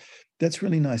stuff, that's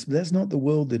really nice, but that's not the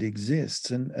world that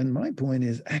exists. And my point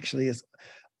is actually is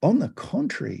on the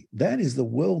contrary, that is the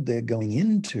world they're going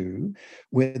into,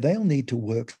 where they'll need to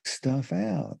work stuff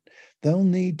out. They'll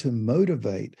need to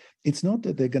motivate. It's not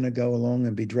that they're going to go along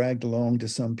and be dragged along to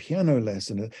some piano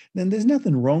lesson. And there's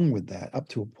nothing wrong with that up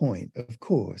to a point, of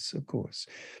course.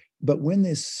 But when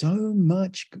there's so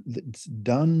much that's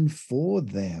done for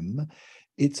them,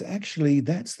 it's actually,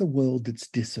 that's the world that's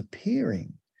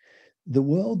disappearing. The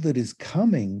world that is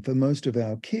coming for most of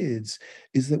our kids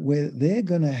is that where they're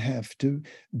going to have to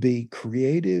be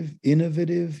creative,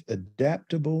 innovative,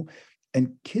 adaptable,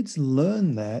 and kids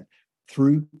learn that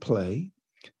through play,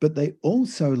 but they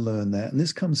also learn that, and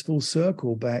this comes full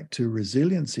circle back to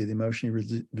resiliency, the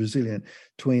emotionally resilient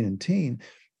tween and teen,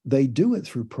 they do it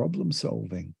through problem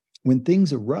solving. When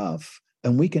things are rough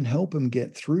and we can help them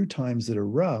get through times that are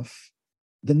rough,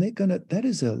 then that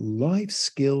is a life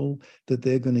skill that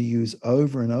they're going to use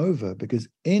over and over, because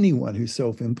anyone who's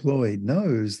self-employed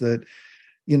knows that,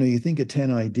 you think of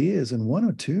 10 ideas and 1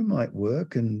 or 2 might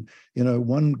work, and,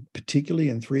 one particularly,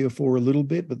 and 3 or 4 a little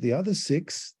bit, but the other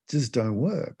 6 just don't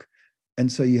work.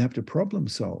 And so you have to problem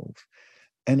solve.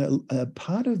 And a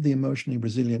part of the emotionally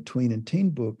resilient tween and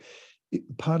teen book,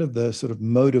 part of the sort of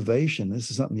motivation,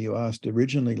 this is something you asked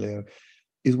originally, Leo,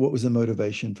 is what was the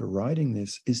motivation for writing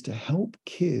this, is to help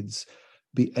kids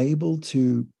be able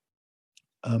to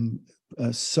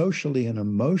socially and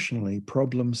emotionally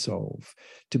problem solve,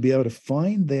 to be able to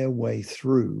find their way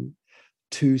through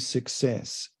to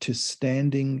success, to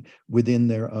standing within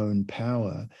their own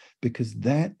power, because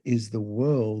that is the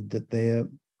world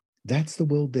that's the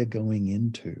world they're going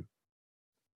into.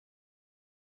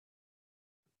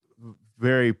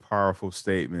 Very powerful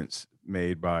statements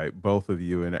made by both of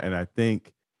you. And I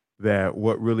think that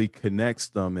what really connects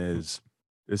them is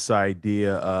this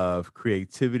idea of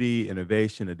creativity,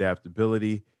 innovation,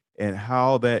 adaptability, and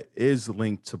how that is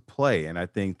linked to play. And I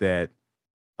think that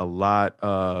a lot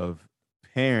of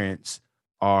parents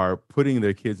are putting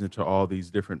their kids into all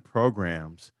these different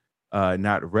programs,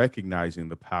 not recognizing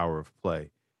the power of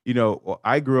play.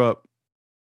 I grew up,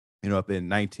 I was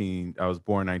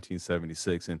born in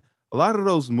 1976. And a lot of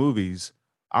those movies,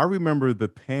 I remember the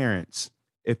parents,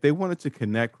 if they wanted to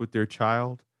connect with their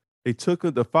child,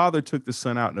 the father took the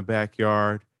son out in the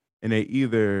backyard, and they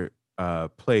either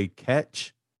played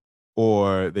catch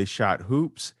or they shot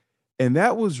hoops. And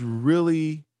that was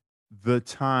really the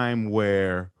time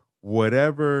where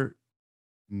whatever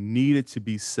needed to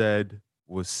be said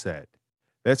was said.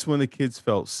 That's when the kids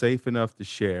felt safe enough to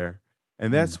share. And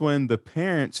Mm. that's when the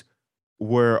parents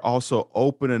were also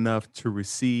open enough to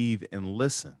receive and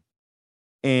listen.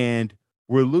 And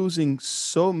we're losing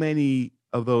so many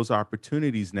of those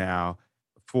opportunities now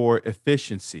for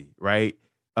efficiency, right?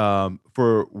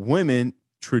 For women,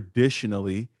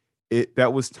 traditionally,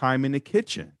 that was time in the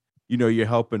kitchen. You're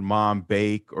helping mom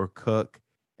bake or cook.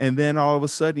 And then all of a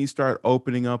sudden you start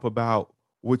opening up about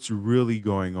what's really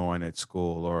going on at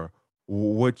school, or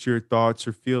what your thoughts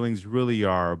or feelings really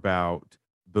are about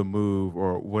the move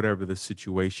or whatever the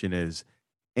situation is.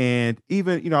 And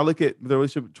even, I look at the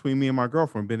relationship between me and my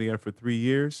girlfriend, been together for 3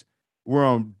 years. We're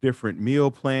on different meal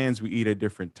plans. We eat at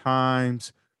different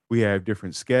times. We have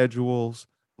different schedules.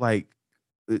 Like,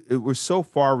 we're so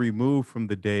far removed from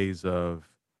the days of,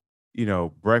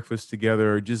 breakfast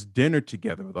together or just dinner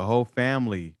together. The whole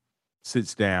family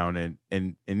sits down,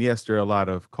 and yes, there are a lot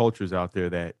of cultures out there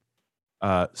that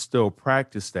still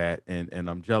practice that, and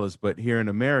I'm jealous. But here in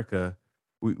America,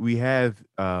 we have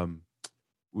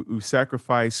we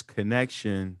sacrifice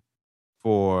connection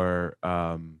for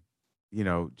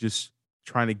just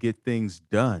trying to get things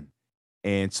done.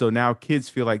 And so now kids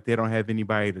feel like they don't have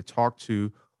anybody to talk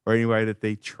to, or anybody that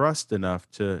they trust enough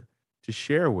to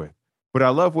share with. But I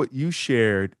love what you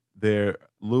shared there,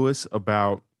 Lewis,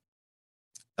 about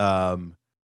um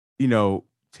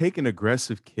take an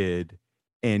aggressive kid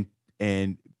and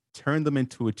and turn them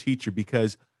into a teacher,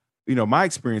 because my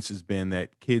experience has been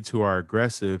that kids who are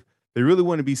aggressive, they really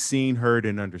want to be seen, heard,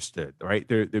 and understood, right?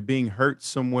 They're being hurt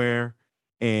somewhere,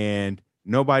 and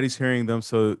nobody's hearing them,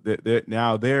 so that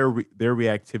now their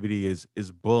reactivity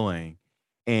is bullying.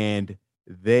 And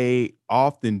they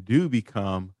often do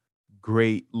become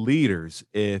great leaders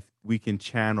if we can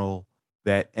channel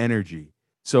that energy.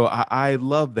 So I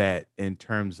love that in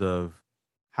terms of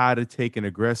how to take an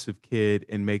aggressive kid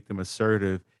and make them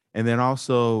assertive, and then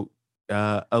also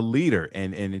a leader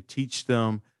and teach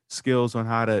them skills on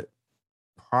how to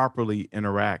properly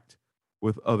interact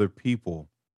with other people.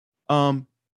 Um,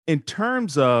 in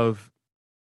terms of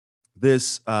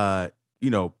this,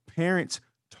 parents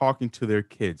talking to their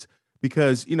kids,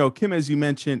 because Kim, as you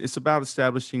mentioned, it's about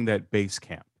establishing that base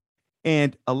camp,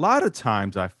 and a lot of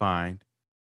times I find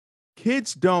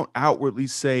kids don't outwardly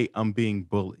say I'm being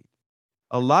bullied.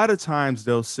 A lot of times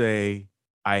they'll say,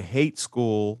 I hate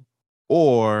school,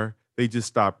 or they just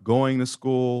stop going to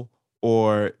school,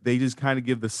 or they just kind of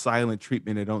give the silent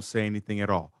treatment and don't say anything at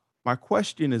all. My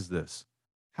question is this: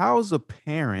 how, as a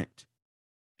parent,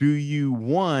 do you,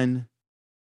 one,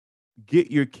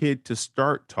 get your kid to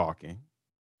start talking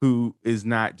who is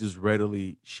not just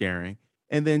readily sharing?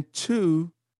 And then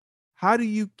two, how do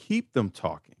you keep them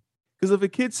talking? Because if a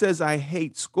kid says, I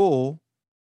hate school,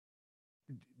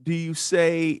 do you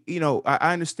say,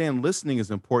 I understand listening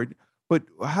is important, but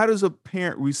how does a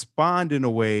parent respond in a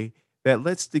way that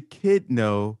lets the kid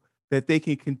know that they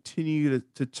can continue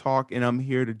to talk and I'm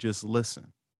here to just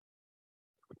listen?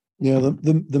 Yeah,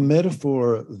 the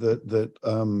metaphor that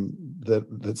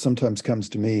sometimes comes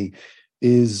to me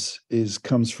is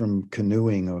comes from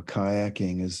canoeing or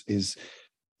kayaking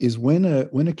is when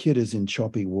a kid is in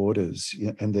choppy waters,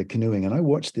 and they're canoeing. And I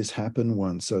watched this happen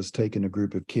once. I was taking a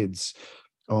group of kids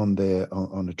on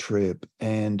a trip,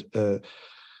 and there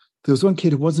was one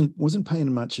kid who wasn't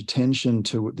paying much attention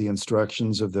to the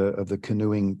instructions of the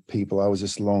canoeing people. I was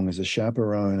just along as a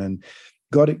chaperone, and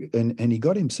he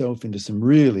got himself into some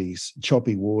really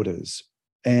choppy waters.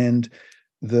 And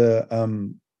the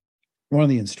one of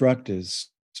the instructors,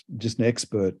 just an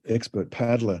expert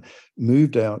paddler,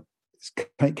 moved out,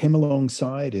 came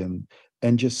alongside him,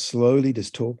 and just slowly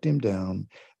just talked him down,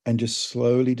 and just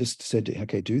slowly just said,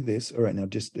 okay, do this. All right, now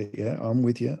just, yeah, I'm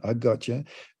with you. I got you.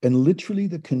 And literally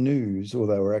the canoes, or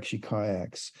they were actually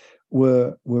kayaks,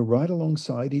 were right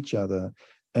alongside each other.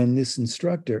 And this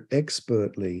instructor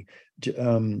expertly,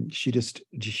 she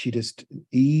just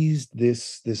eased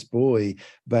this boy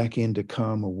back into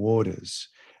calmer waters,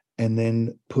 and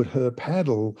then put her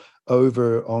paddle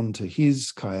over onto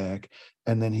his kayak.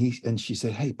 And then she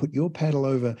said, hey, put your paddle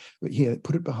over here,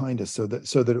 put it behind us, so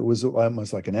that it was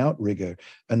almost like an outrigger,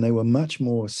 and they were much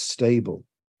more stable.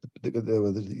 There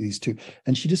were these two,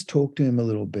 and she just talked to him a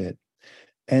little bit.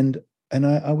 And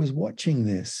I was watching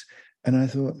this, and I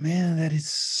thought, man, that is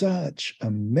such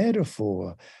a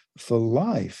metaphor for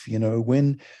life.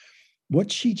 When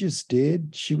what she just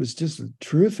did, she was just a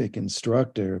terrific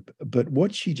instructor, but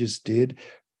what she just did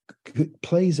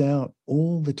plays out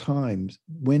all the time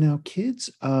when our kids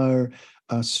are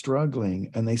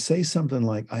struggling, and they say something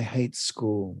like, I hate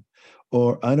school,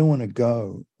 or I don't want to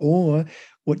go. Or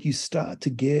what you start to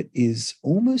get is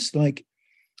almost like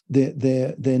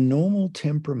their normal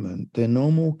temperament, their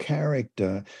normal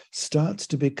character starts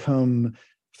to become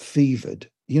fevered.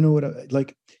 You know what?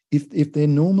 Like if they're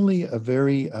normally a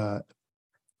very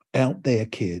out there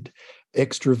kid,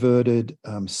 extroverted,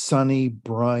 sunny,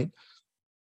 bright,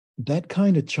 that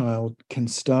kind of child can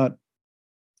start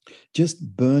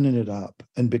just burning it up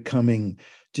and becoming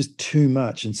just too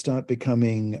much, and start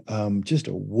becoming just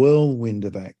a whirlwind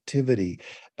of activity,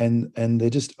 and they're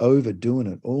just overdoing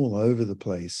it all over the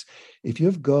place. If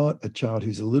you've got a child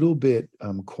who's a little bit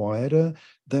quieter,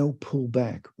 they'll pull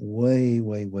back way,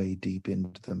 way, way deep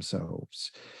into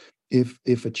themselves.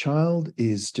 If a child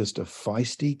is just a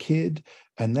feisty kid,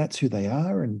 and that's who they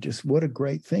are, and just what a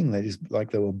great thing, they just,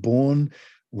 like, they were born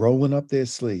rolling up their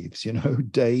sleeves,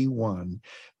 day one.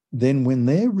 Then when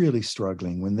they're really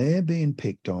struggling, when they're being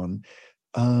picked on,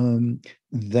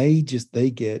 they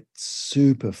get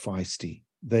super feisty.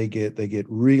 They get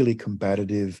really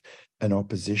combative and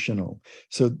oppositional.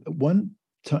 So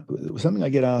something I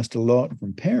get asked a lot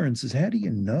from parents is, how do you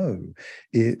know?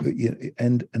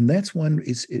 And that's one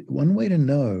way to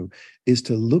know is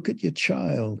to look at your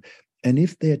child. And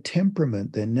if their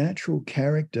temperament, their natural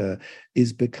character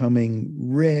is becoming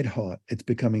red hot, it's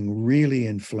becoming really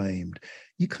inflamed,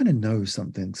 you kind of know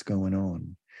something's going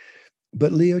on.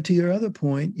 But Leo, to your other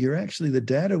point, the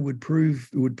data would prove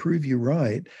you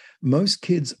right. Most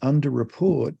kids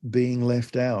underreport being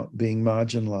left out, being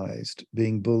marginalized,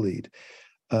 being bullied.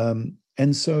 And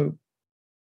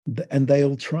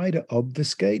they'll try to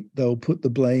obfuscate, they'll put the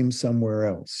blame somewhere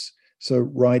else. So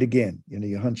right again,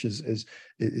 your hunch is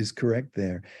correct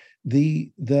there.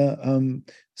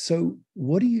 So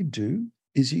what do?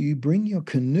 Is you bring your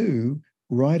canoe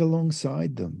right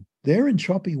alongside them. They're in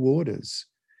choppy waters.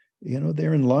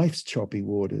 They're in life's choppy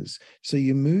waters. So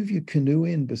you move your canoe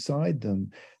in beside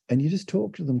them and you just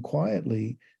talk to them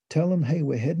quietly. Tell them, hey,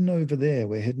 we're heading over there.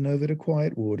 We're heading over to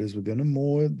quiet waters. We're going to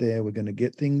moor there. We're going to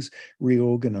get things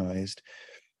reorganized.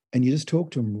 And you just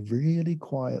talk to them really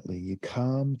quietly. You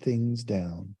calm things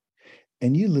down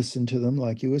and you listen to them,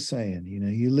 like you were saying.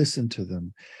 You listen to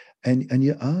them and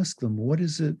you ask them, what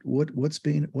is it? What's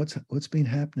been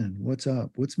happening? What's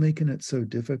up? What's making it so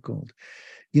difficult?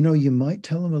 You might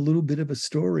tell them a little bit of a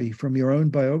story from your own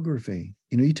biography.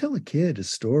 You tell a kid a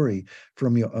story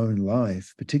from your own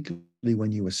life, particularly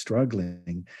when you were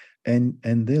struggling, and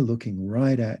they're looking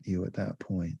right at you at that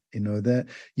point. That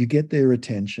you get their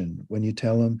attention when you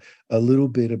tell them a little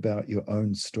bit about your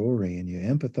own story and you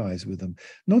empathize with them.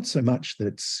 Not so much that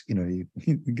it's, you're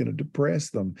going to depress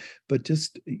them, but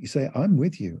just you say, I'm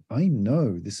with you. I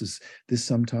know this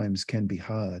sometimes can be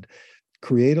hard.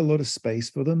 Create a lot of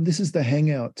space for them. This is the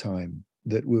hangout time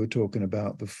that we were talking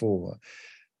about before.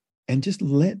 And just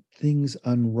let things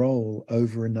unroll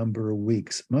over a number of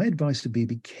weeks. My advice would be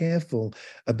careful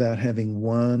about having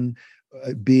one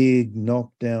big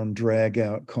knockdown, drag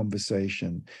out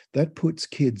conversation. That puts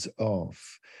kids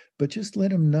off. But just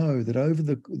let them know that over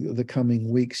the coming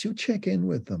weeks, you'll check in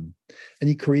with them and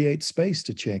you create space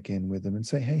to check in with them and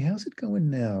say, hey, how's it going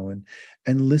now?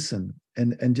 And listen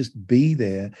and just be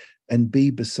there and be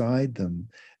beside them.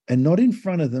 And not in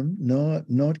front of them,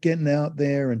 not getting out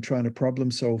there and trying to problem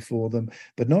solve for them,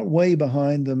 but not way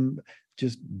behind them.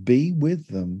 Just be with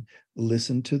them,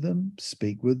 listen to them,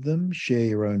 speak with them, share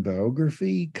your own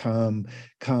biography, calm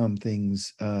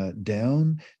things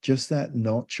down, just that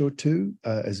notch or two,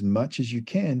 as much as you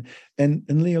can. And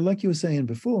Leo, like you were saying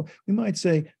before, we might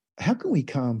say, how can we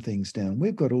calm things down?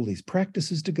 We've got all these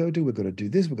practices to go do. We've got to do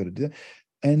this, we've got to do that.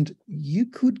 And you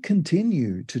could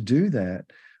continue to do that,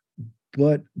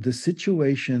 but the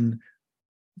situation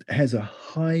has a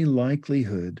high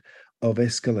likelihood of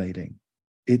escalating.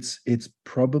 It's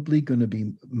probably going to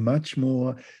be much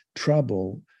more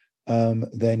trouble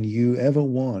than you ever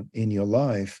want in your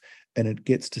life. And it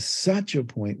gets to such a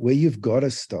point where you've got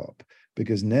to stop,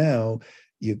 because now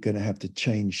you're going to have to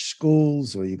change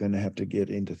schools or you're going to have to get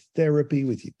into therapy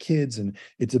with your kids. And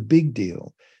it's a big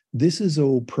deal. This is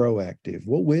all proactive.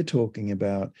 What we're talking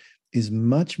about is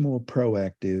much more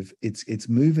proactive. It's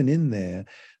moving in there.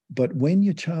 But when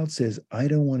your child says, I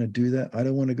don't want to do that, I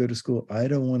don't want to go to school, I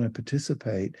don't want to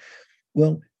participate,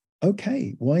 well,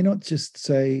 okay, why not just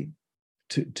say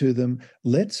to them,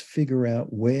 let's figure out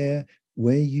where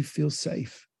you feel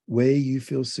safe, where you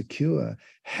feel secure,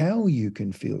 how you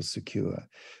can feel secure.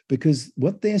 Because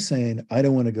what they're saying, I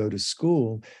don't want to go to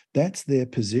school, that's their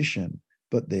position.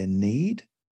 But their need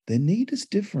is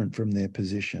different from their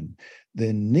position.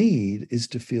 Their need is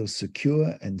to feel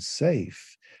secure and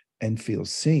safe and feel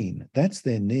seen. That's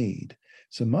their need.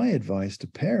 So my advice to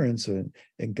parents and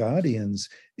guardians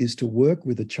is to work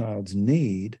with a child's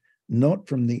need, not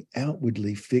from the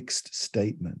outwardly fixed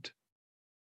statement.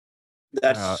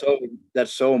 That's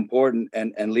so important.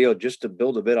 And Leo, just to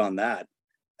build a bit on that,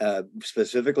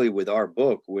 specifically with our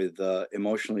book, with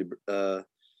emotionally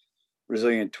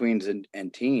resilient tweens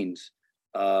and teens,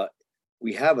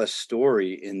 we have a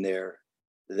story in there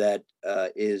that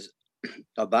is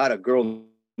about a girl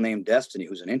named Destiny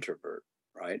who's an introvert,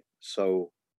 right?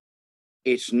 So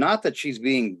it's not that she's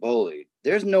being bullied.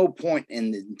 There's no point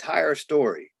in the entire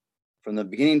story from the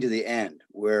beginning to the end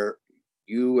where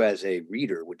you as a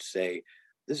reader would say,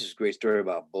 this is a great story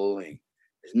about bullying.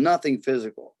 There's nothing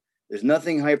physical. There's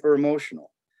nothing hyper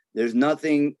emotional. There's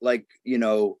nothing like,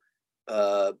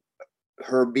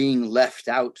 her being left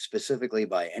out specifically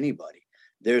by anybody.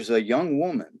 There's a young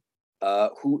woman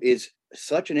who is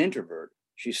such an introvert.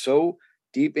 She's so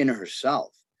deep in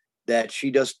herself that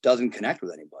she just doesn't connect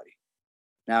with anybody.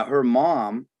 Now, her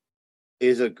mom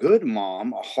is a good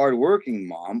mom, a hardworking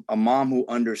mom, a mom who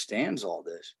understands all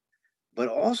this, but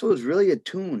also is really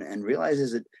attuned and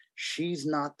realizes that she's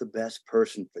not the best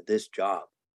person for this job.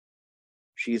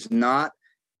 She's the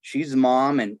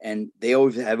mom, and they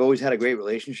have always had a great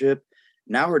relationship.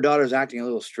 Now her daughter's acting a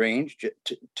little strange,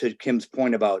 to Kim's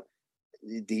point about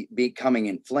the becoming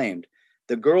inflamed.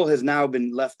 The girl has now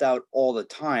been left out all the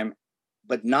time,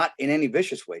 but not in any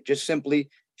vicious way. Just simply,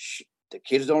 the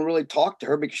kids don't really talk to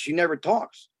her because she never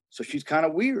talks. So she's kind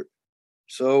of weird.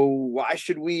 So why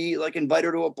should we invite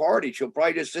her to a party? She'll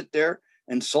probably just sit there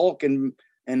and sulk and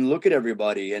look at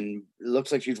everybody. And it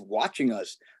looks like she's watching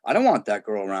us. I don't want that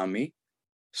girl around me.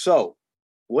 So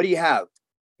what do you have?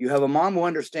 You have a mom who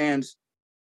understands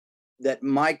that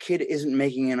my kid isn't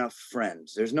making enough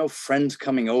friends. There's no friends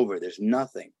coming over. There's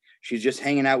nothing. She's just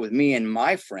hanging out with me and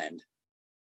my friend.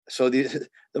 so the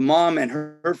mom and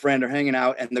her friend are hanging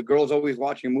out, and the girl's always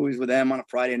watching movies with them on a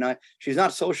Friday night. She's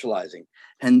not socializing,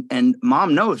 and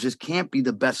mom knows this can't be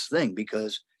the best thing,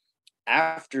 because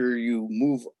after you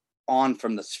move on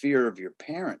from the sphere of your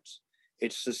parents,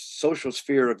 it's the social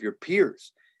sphere of your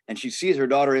peers, and she sees her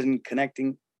daughter isn't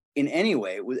connecting in any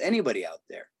way with anybody out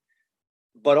there.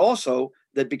 But also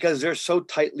that because they're so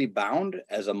tightly bound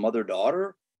as a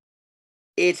mother-daughter,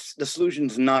 it's the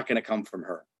solution's not going to come from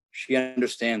her. She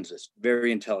understands this,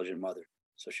 very intelligent mother.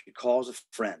 So she calls a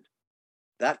friend.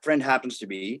 That friend happens to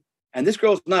be, and this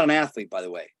girl's not an athlete, by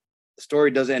the way. The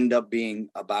story does end up being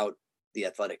about the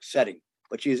athletic setting,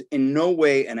 but she is in no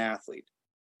way an athlete.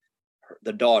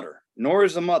 The daughter, nor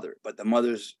is the mother, but the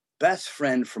mother's best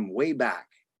friend from way back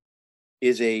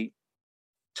is a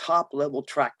top-level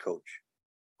track coach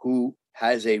who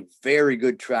has a very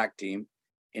good track team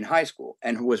in high school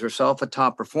and who was herself a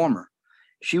top performer.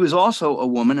 She was also a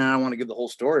woman, and I don't want to give the whole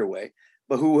story away,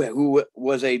 but who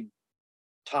was a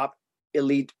top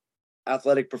elite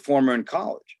athletic performer in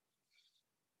college.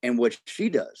 And what she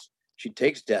does, she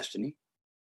takes Destiny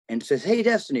and says, hey,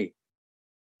 Destiny,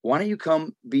 why don't you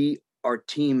come be our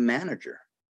team manager?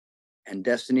 And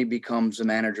Destiny becomes the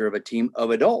manager of a team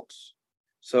of adults.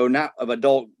 So not of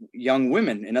adult young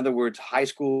women, in other words, high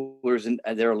schoolers in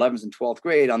their 11th and 12th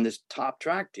grade on this top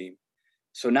track team.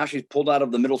 So now she's pulled out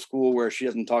of the middle school where she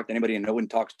doesn't talk to anybody and no one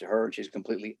talks to her, and she's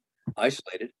completely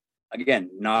isolated. Again,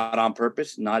 not on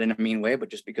purpose, not in a mean way, but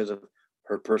just because of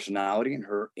her personality and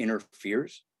her inner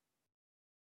fears.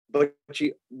 But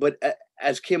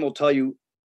as Kim will tell you,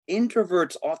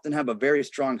 introverts often have a very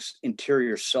strong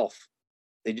interior self.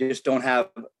 They just don't have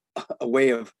a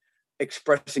way of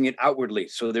expressing it outwardly.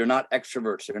 So they're not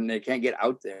extroverts and they can't get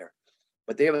out there,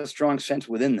 but they have a strong sense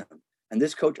within them. And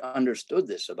this coach understood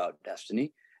this about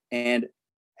Destiny and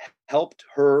helped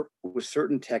her with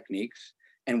certain techniques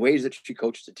and ways that she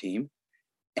coached the team.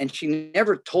 And she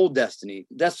never told Destiny,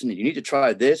 you need to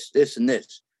try this, this, and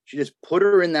this. She just put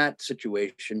her in that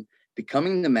situation,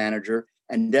 becoming the manager,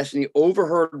 and Destiny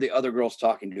overheard the other girls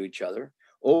talking to each other,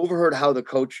 overheard how the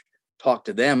coach talked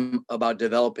to them about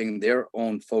developing their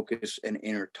own focus and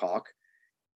inner talk.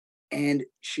 And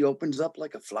she opens up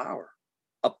like a flower,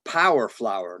 a power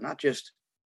flower, not just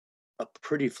a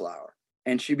pretty flower.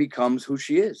 And she becomes who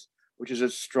she is, which is a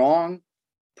strong,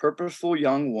 purposeful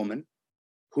young woman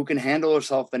who can handle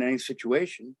herself in any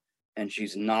situation. And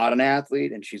she's not an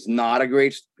athlete, and she's not a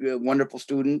great, wonderful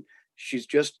student. She's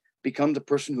just becomes a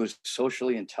person who is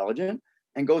socially intelligent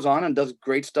and goes on and does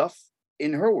great stuff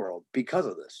in her world because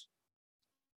of this.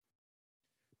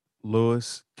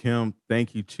 Lewis, Kim,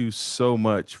 thank you two so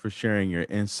much for sharing your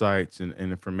insights and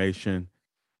information.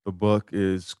 The book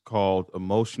is called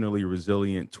Emotionally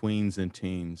Resilient Tweens and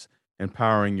Teens: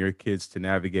 Empowering Your Kids to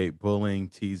Navigate Bullying,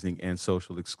 Teasing, and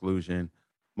Social Exclusion.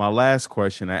 My last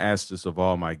question, I ask this of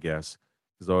all my guests,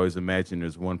 because I always imagine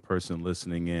there's one person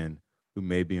listening in who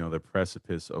may be on the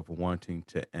precipice of wanting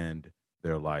to end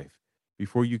their life.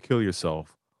 Before you kill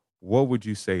yourself, what would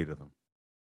you say to them?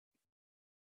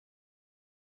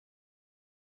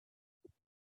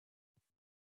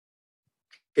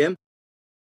 Kim?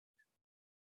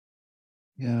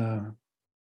 Yeah.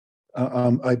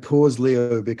 I pause,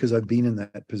 Leo, because I've been in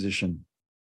that position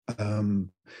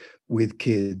with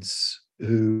kids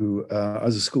who I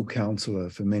was a school counselor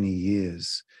for many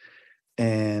years,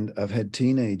 and I've had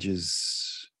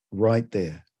teenagers right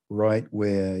there, right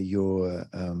where you're,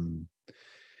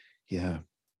 yeah.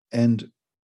 And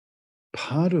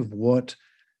part of what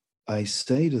I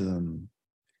say to them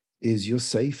is, you're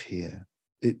safe here.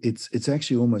 It's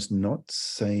actually almost not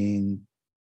saying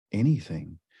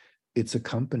anything. It's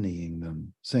accompanying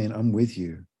them, saying, I'm with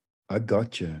you. I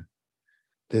got you.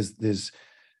 There's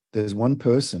one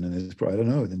person, and there's, I don't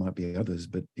know, there might be others,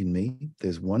 but in me,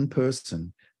 there's one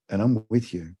person and I'm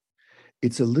with you.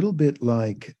 It's a little bit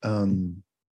like,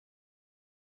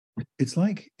 it's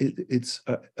like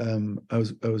I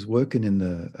was working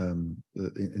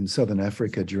in Southern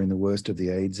Africa during the worst of the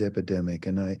AIDS epidemic,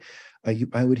 and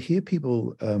I would hear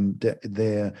people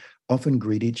there often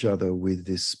greet each other with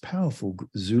this powerful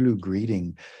Zulu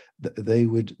greeting. They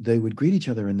would greet each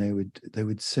other, and they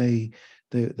would say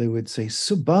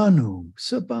Subanu,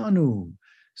 Subanu,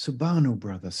 Subanu,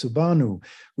 brother, Subanu,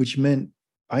 which meant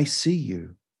I see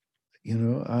you. You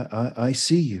know, I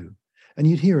see you, and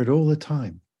you'd hear it all the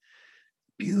time.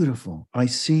 Beautiful, I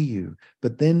see you.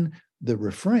 But then the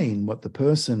refrain, what the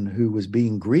person who was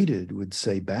being greeted would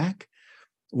say back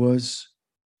was,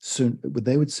 so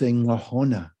they would say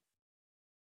Ngahona.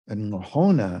 And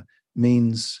Ngahona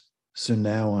means, so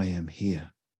now I am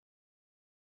here.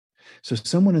 So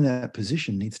someone in that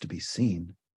position needs to be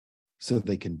seen. so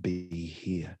they can be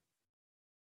here.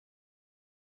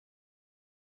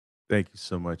 Thank you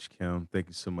so much, Kim. Thank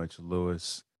you so much,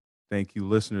 Lewis. Thank you,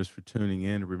 listeners, for tuning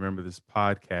in. Remember, this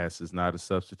podcast is not a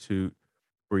substitute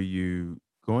for you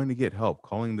going to get help,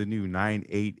 calling the new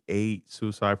 988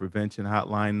 suicide prevention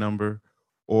hotline number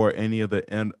or any of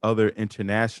the other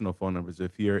international phone numbers.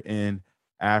 If you're in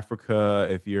Africa,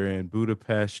 if you're in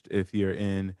Budapest, if you're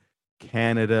in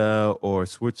Canada or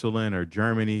Switzerland or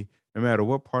Germany, no matter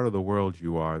what part of the world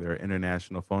you are, there are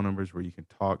international phone numbers where you can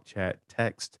talk, chat,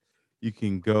 text. You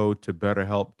can go to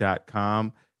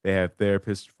betterhelp.com. They have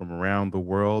therapists from around the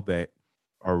world that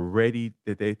are ready,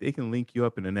 that they can link you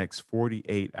up in the next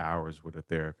 48 hours with a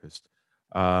therapist.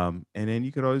 And then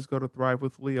you could always go to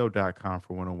thrivewithleo.com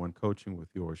for one-on-one coaching with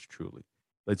yours truly.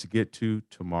 Let's get to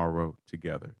tomorrow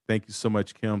together. Thank you so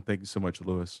much, Kim. Thank you so much,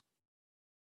 Lewis.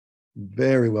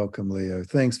 Very welcome, Leo.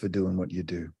 Thanks for doing what you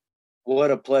do.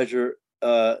 What a pleasure,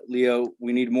 Leo.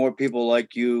 We need more people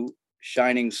like you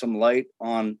shining some light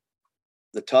on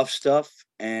the tough stuff,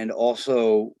 and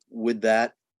also with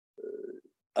that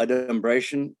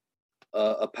adumbration,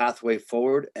 a pathway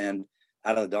forward and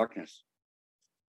out of the darkness.